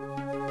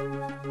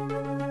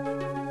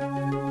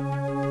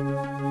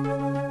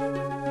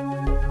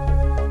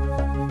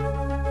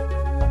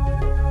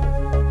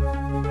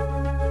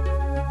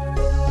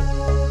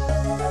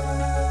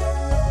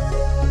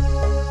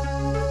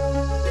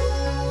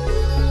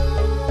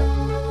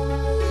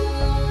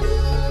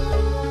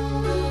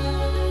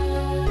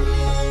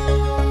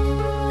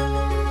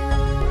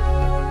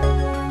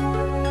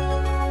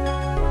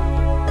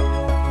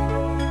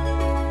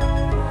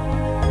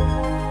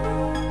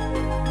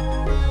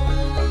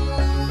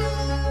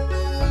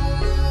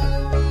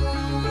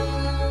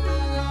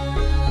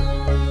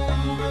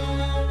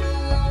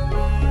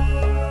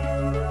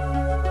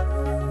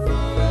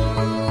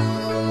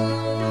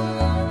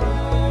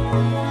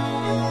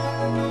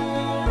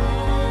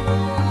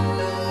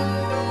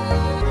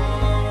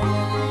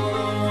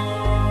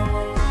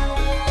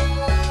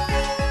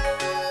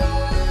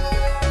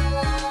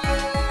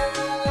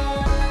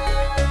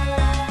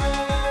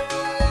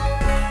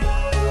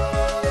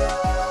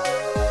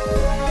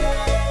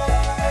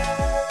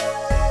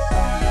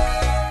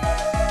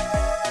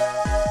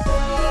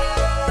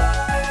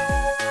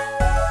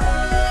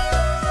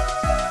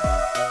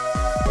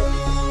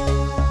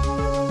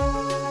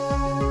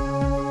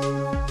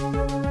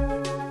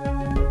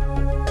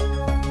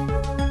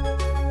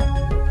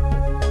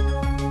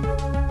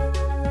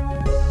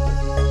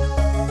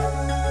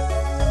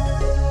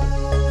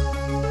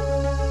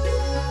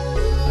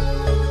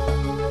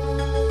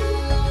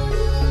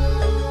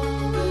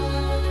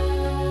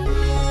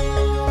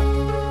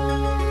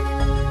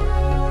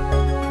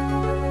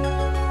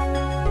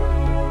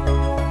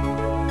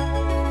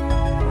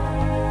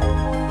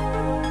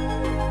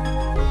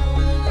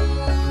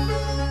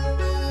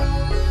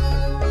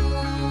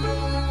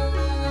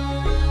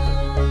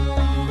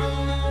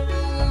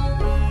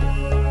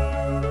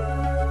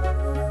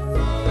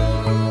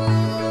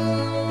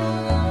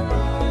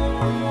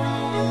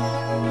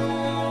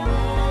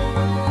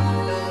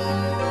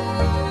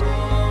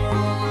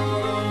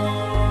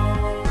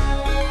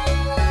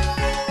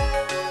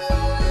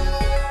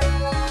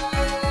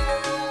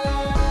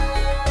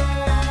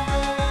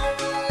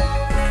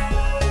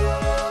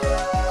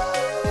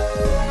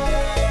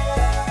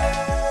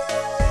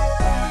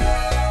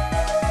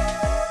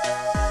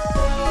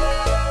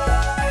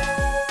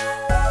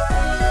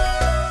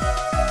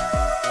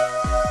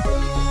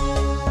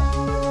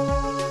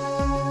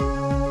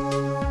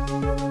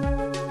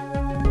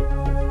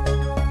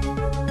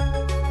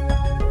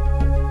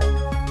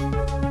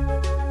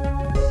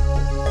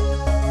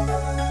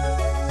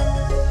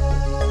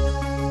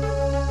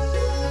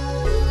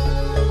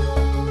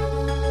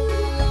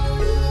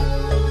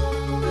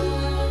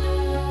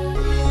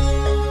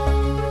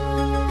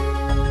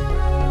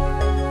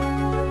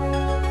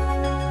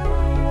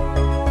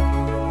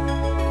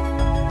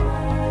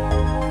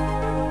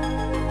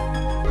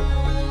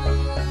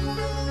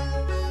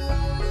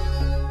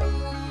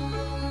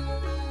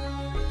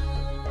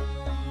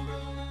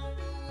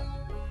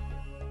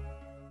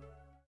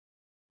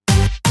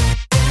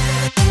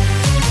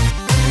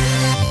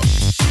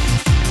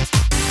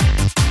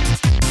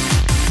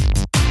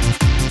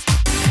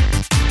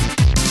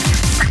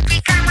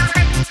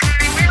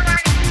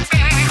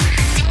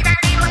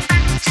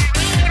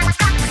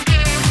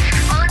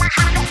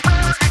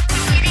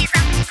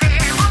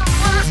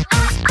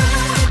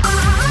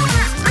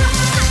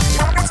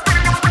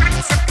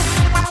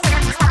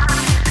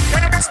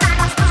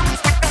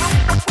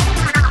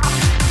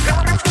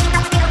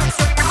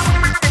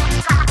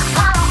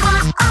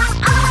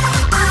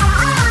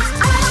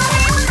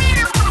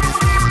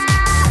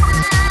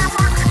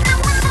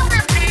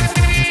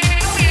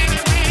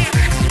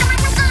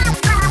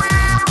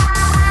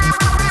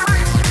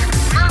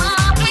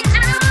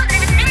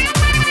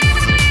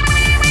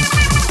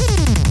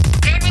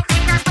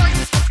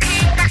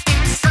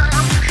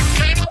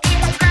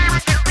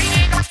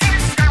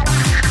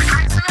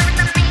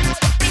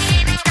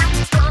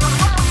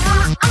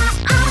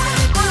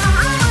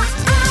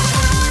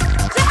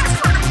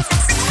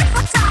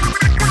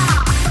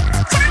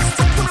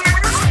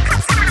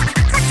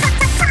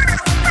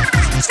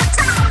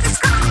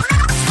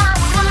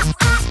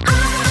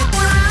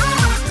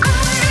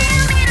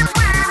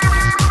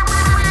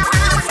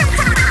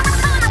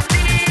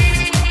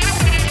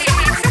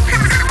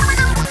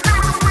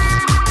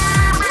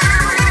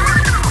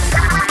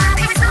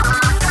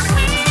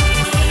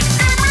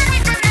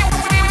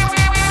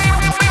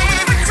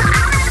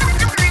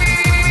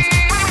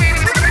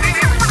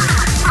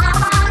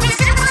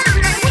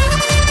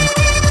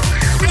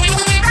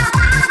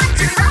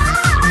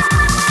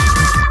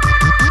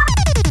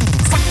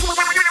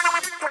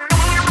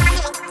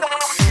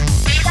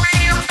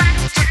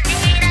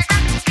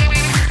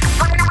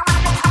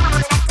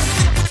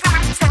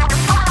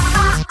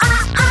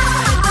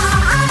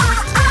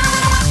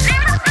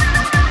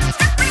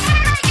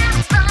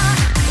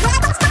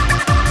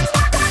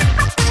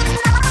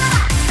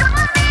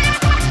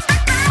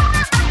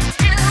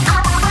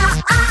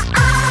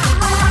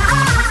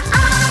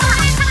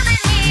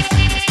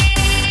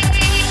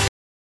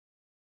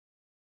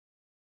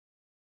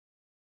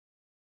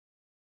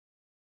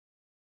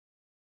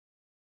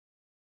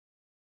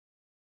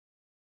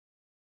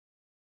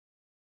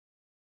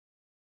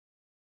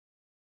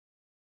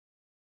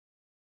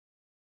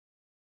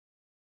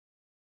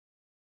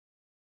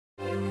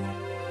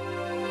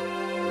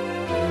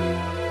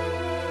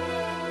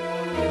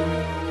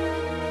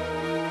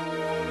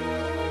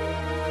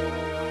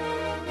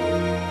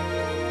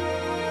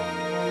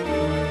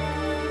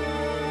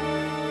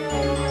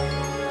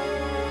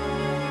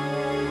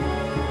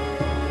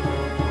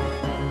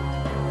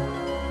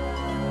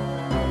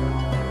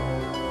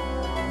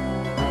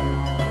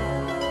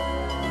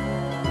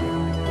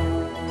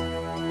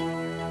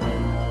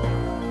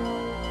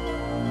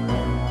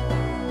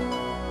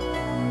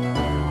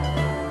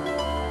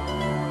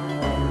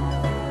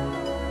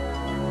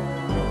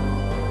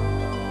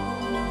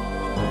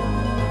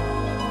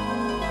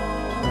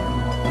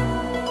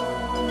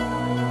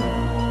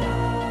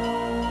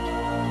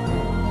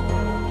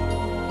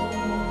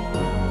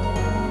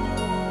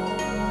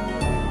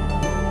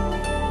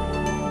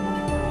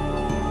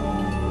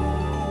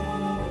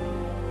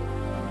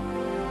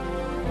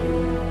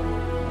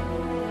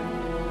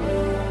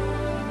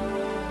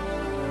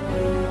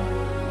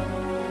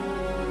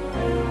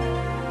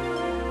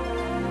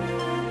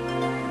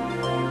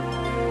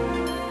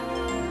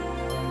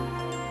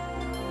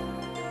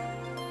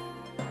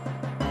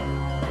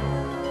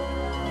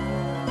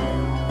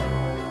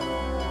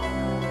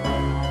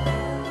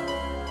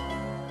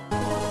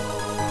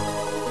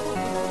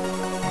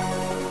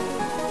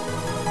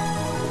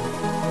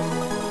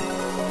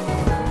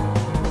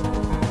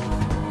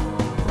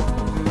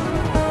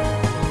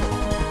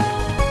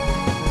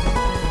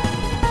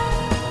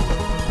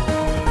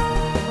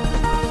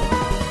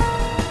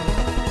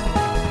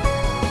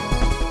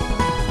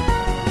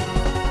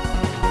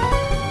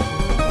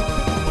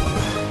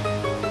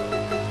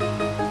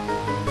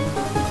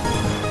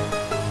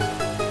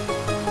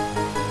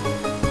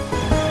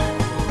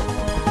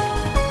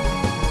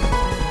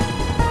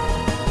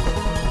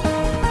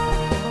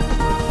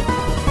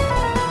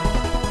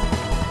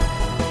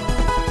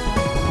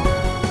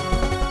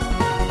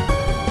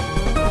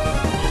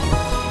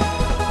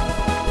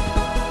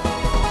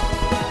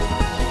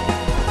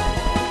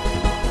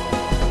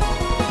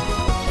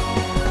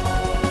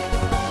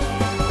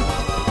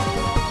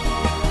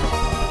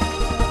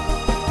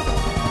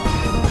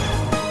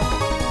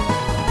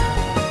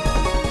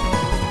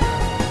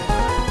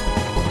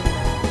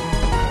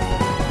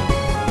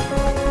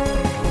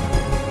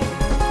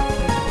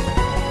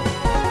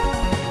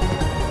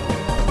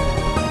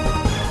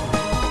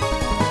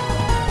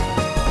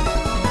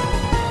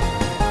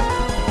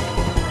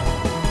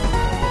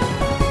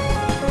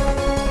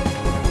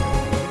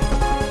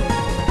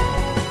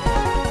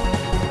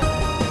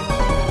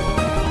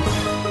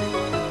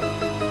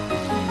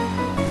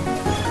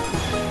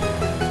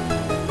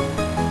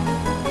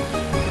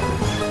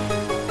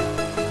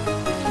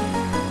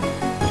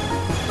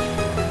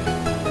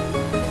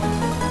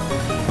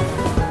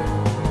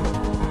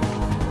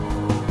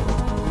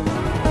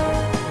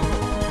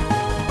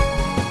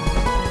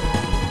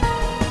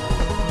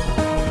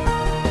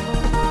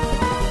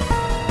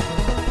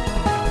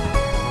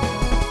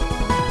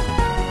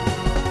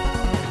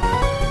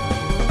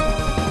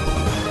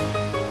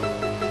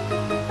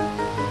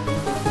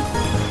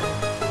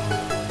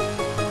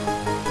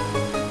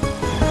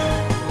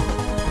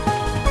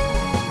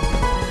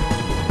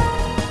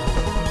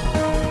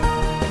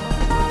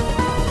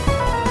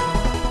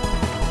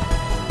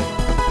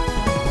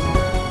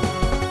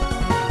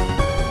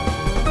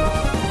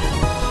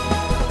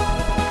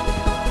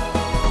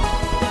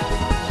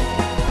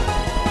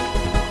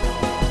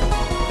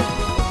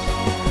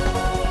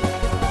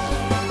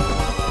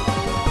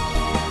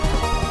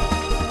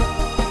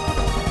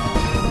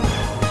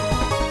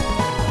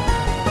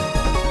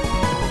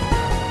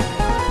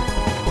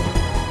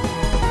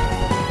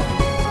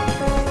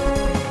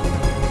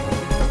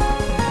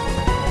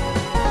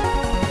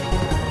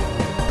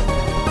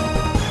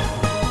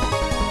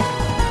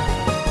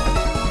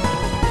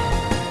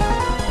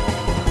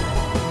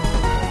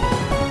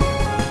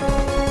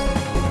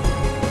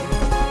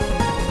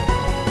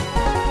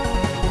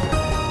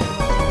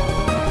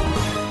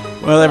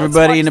 Well,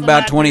 everybody, in watch the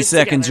about Mad 20 Movies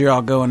seconds, together. you're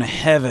all going to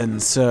heaven,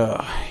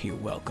 so you're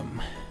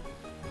welcome.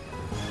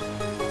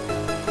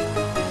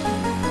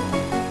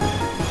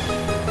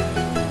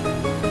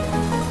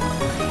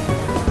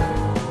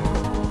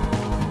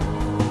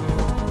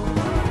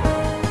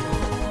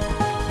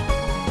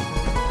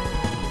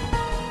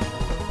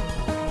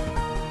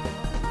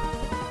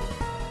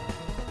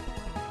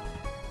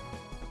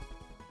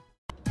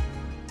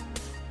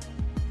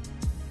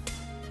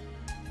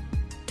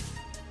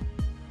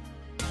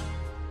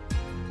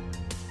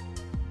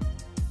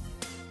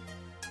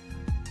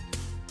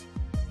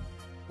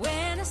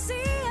 When I see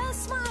a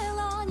smile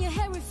on your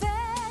hairy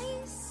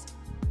face,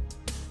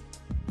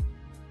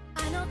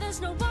 I know there's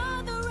no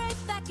other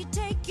rape that could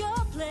take your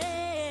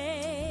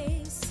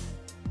place.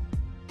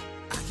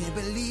 I can't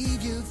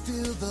believe you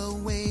feel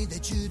the way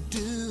that you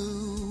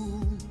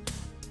do.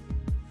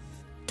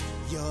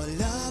 Your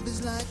love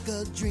is like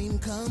a dream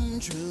come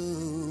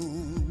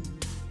true.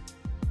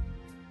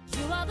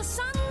 You are the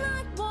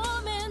sunlight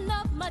warming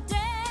up my day.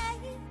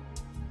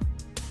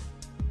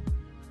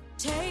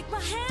 Take my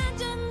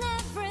hand and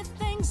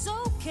everything's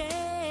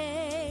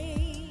okay.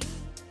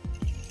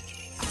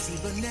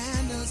 see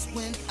bananas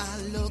when I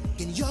look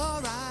in your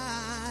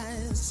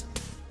eyes.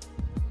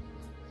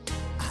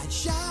 I'd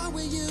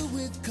shower you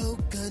with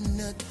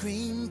coconut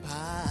cream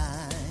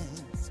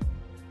pies.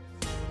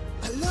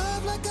 A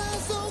love like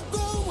ours don't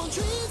grow on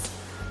trees.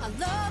 Our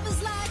love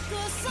is like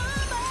a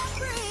summer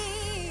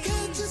breeze.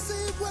 Can't you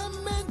see we're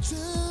meant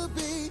to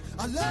be?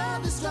 Our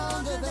love is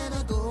stronger than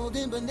a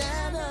golden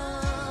banana.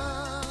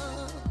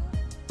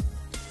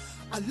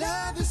 Our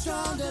love is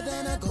stronger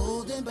than a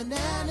golden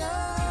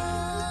banana.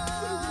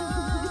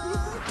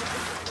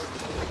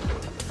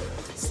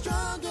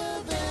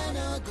 Stronger than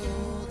a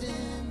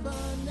golden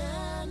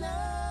banana.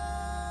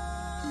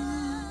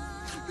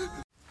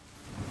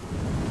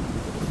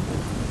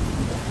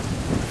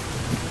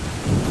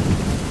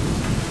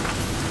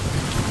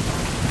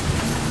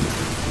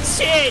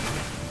 Shit!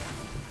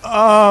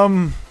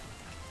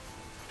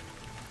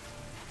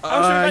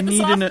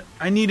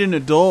 I need an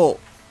adult.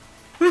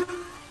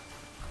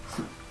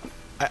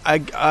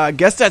 I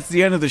guess that's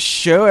the end of the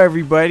show,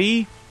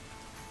 everybody.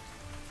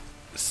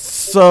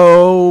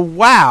 So,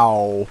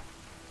 wow.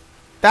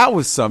 That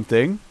was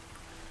something.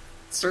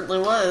 Certainly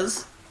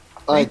was.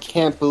 I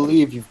can't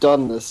believe you've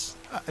done this.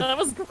 That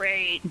was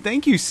great.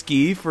 Thank you,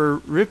 Ski, for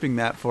ripping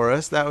that for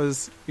us. That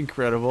was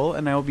incredible,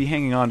 and I will be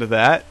hanging on to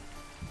that.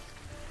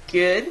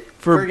 Good.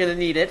 We're gonna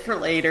need it for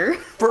later.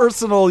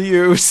 Personal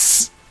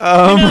use.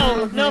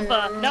 No,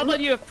 Nova, now that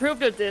you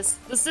approved of this,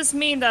 does this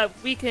mean that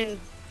we can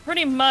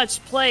pretty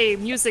much play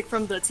music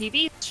from the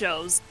TV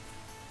shows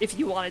if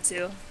you wanted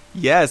to?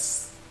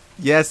 Yes,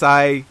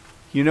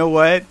 you know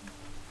what?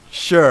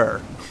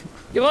 Sure.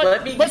 You know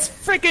what? Let's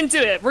freaking do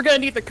it. We're gonna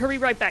need the Curry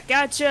Right Back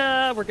at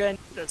Ya. We're gonna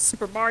need the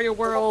Super Mario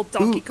World,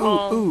 Donkey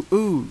Kong.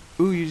 Ooh,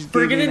 you just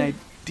gave me an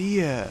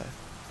idea.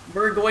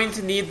 We're going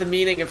to need the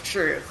meaning of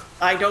truth.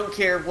 I don't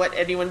care what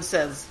anyone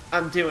says.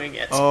 I'm doing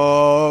it.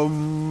 Oh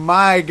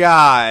my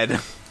god.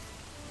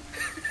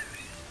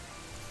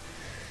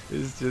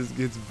 This just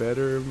gets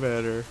better and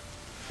better.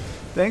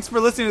 Thanks for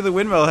listening to the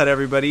Windmill Head,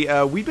 everybody.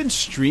 We've been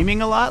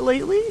streaming a lot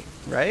lately,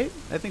 right?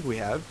 I think we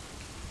have.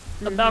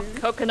 About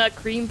coconut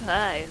cream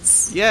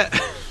pies. Yeah.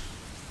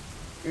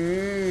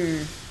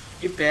 You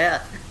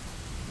bet.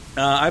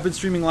 I've been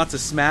streaming lots of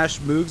Smash.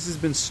 Moogs has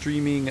been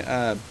streaming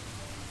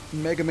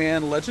Mega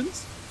Man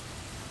Legends.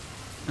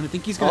 And I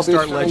think he's going to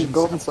start Legends.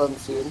 Golden Sun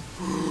soon.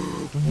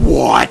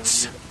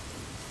 What?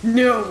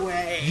 No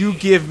way. You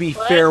give me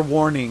fair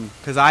warning,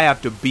 because I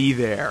have to be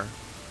there.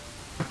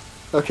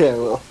 Okay, I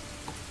will.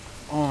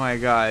 Oh my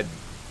god.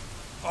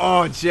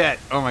 Oh, Jet.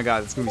 Oh my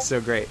god, it's going to be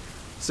so great.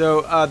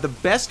 So, the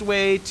best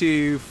way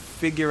to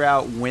figure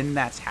out when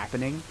that's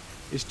happening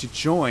is to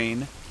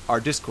join our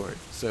Discord.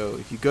 So,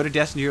 if you go to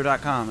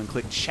DestinyHero.com and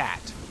click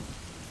chat,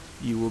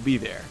 you will be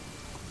there.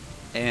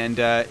 And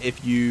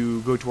if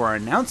you go to our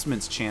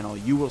announcements channel,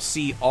 you will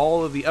see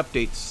all of the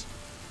updates,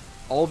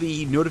 all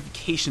the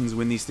notifications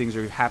when these things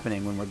are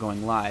happening, when we're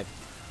going live.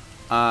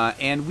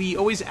 And we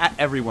always at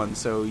everyone,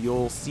 so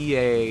you'll see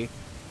a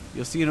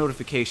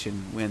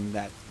notification when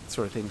that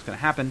sort of thing is going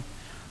to happen.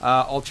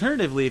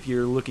 Alternatively, if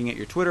you're looking at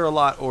your Twitter a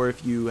lot, or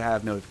if you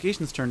have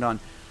notifications turned on,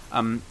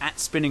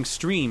 at Spinning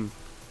Stream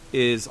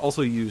is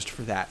also used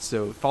for that.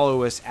 So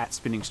follow us at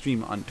Spinning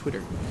Stream on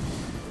Twitter.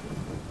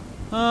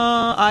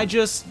 I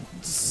just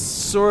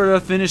sort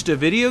of finished a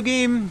video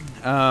game.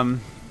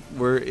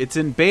 It's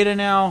in beta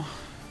now.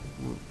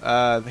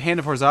 The Hand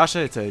of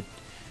Horzasha. It's a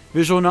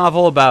visual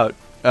novel about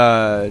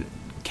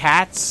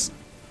cats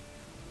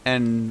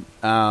and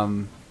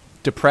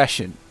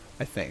depression,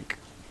 I think.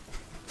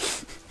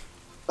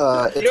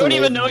 You don't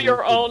even know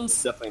your own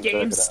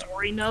game check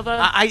story,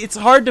 Nova? It's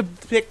hard to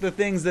pick the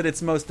things that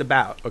it's most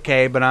about,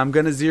 okay? But I'm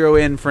going to zero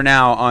in for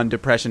now on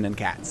depression and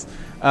cats.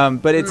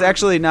 But it's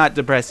actually not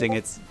depressing.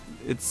 It's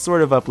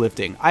sort of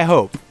uplifting, I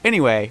hope.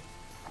 Anyway,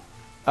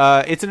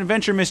 it's an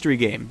adventure mystery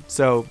game,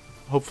 so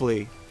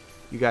hopefully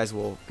you guys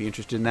will be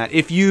interested in that.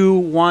 If you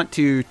want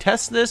to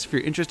test this, if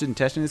you're interested in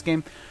testing this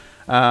game,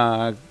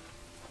 at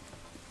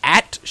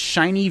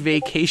Shiny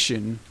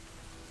Vacation,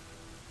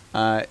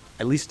 at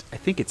least I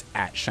think it's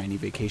at Shiny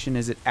Vacation.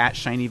 Is it at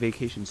Shiny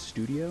Vacation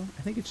Studio?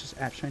 I think it's just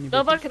at Shiny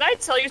Vacation. Nova, can I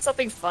tell you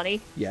something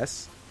funny?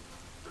 Yes.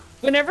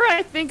 Whenever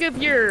I think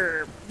of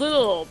your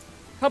little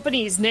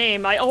company's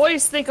name, I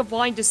always think of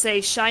wanting to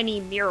say Shiny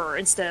Mirror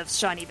instead of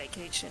Shiny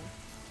Vacation.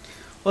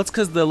 Well, it's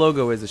because the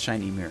logo is a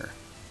shiny mirror.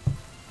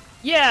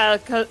 Yeah,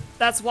 'cause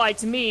that's why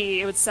to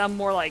me it would sound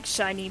more like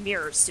Shiny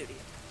Mirror Studio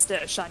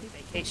instead of Shiny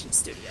Vacation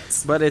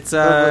Studios. But it's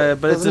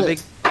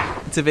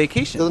it's a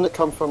vacation. Doesn't it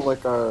come from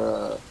like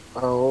our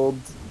old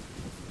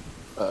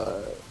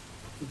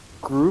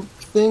group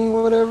thing,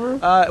 or whatever?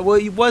 Well,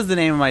 it was the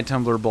name of my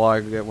Tumblr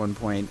blog at one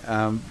point.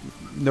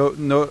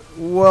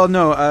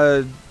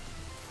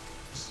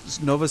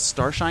 Nova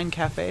Starshine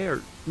Cafe,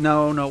 or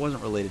no, it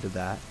wasn't related to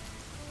that.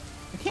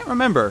 I can't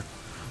remember,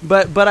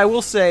 but I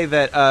will say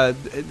that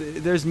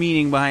there's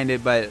meaning behind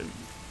it. But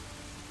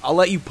I'll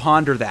let you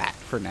ponder that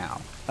for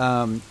now.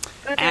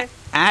 Okay.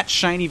 At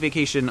Shiny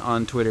Vacation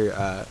on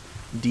Twitter,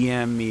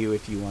 DM me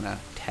if you want to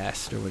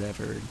test or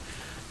whatever.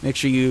 Make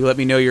sure you let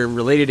me know your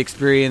related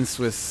experience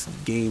with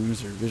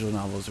games or visual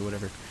novels or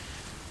whatever.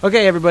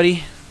 Okay,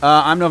 everybody.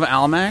 I'm Nova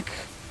Almac.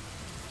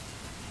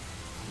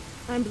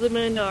 I'm Blue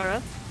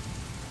Mandara.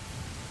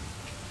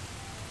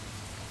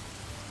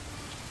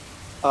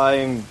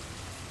 I'm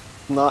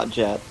not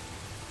Jet.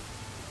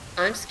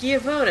 I'm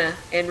Schiavona,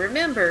 and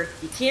remember,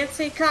 you can't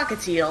say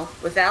cockatiel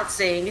without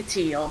saying a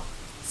teal.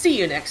 See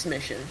you next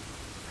mission.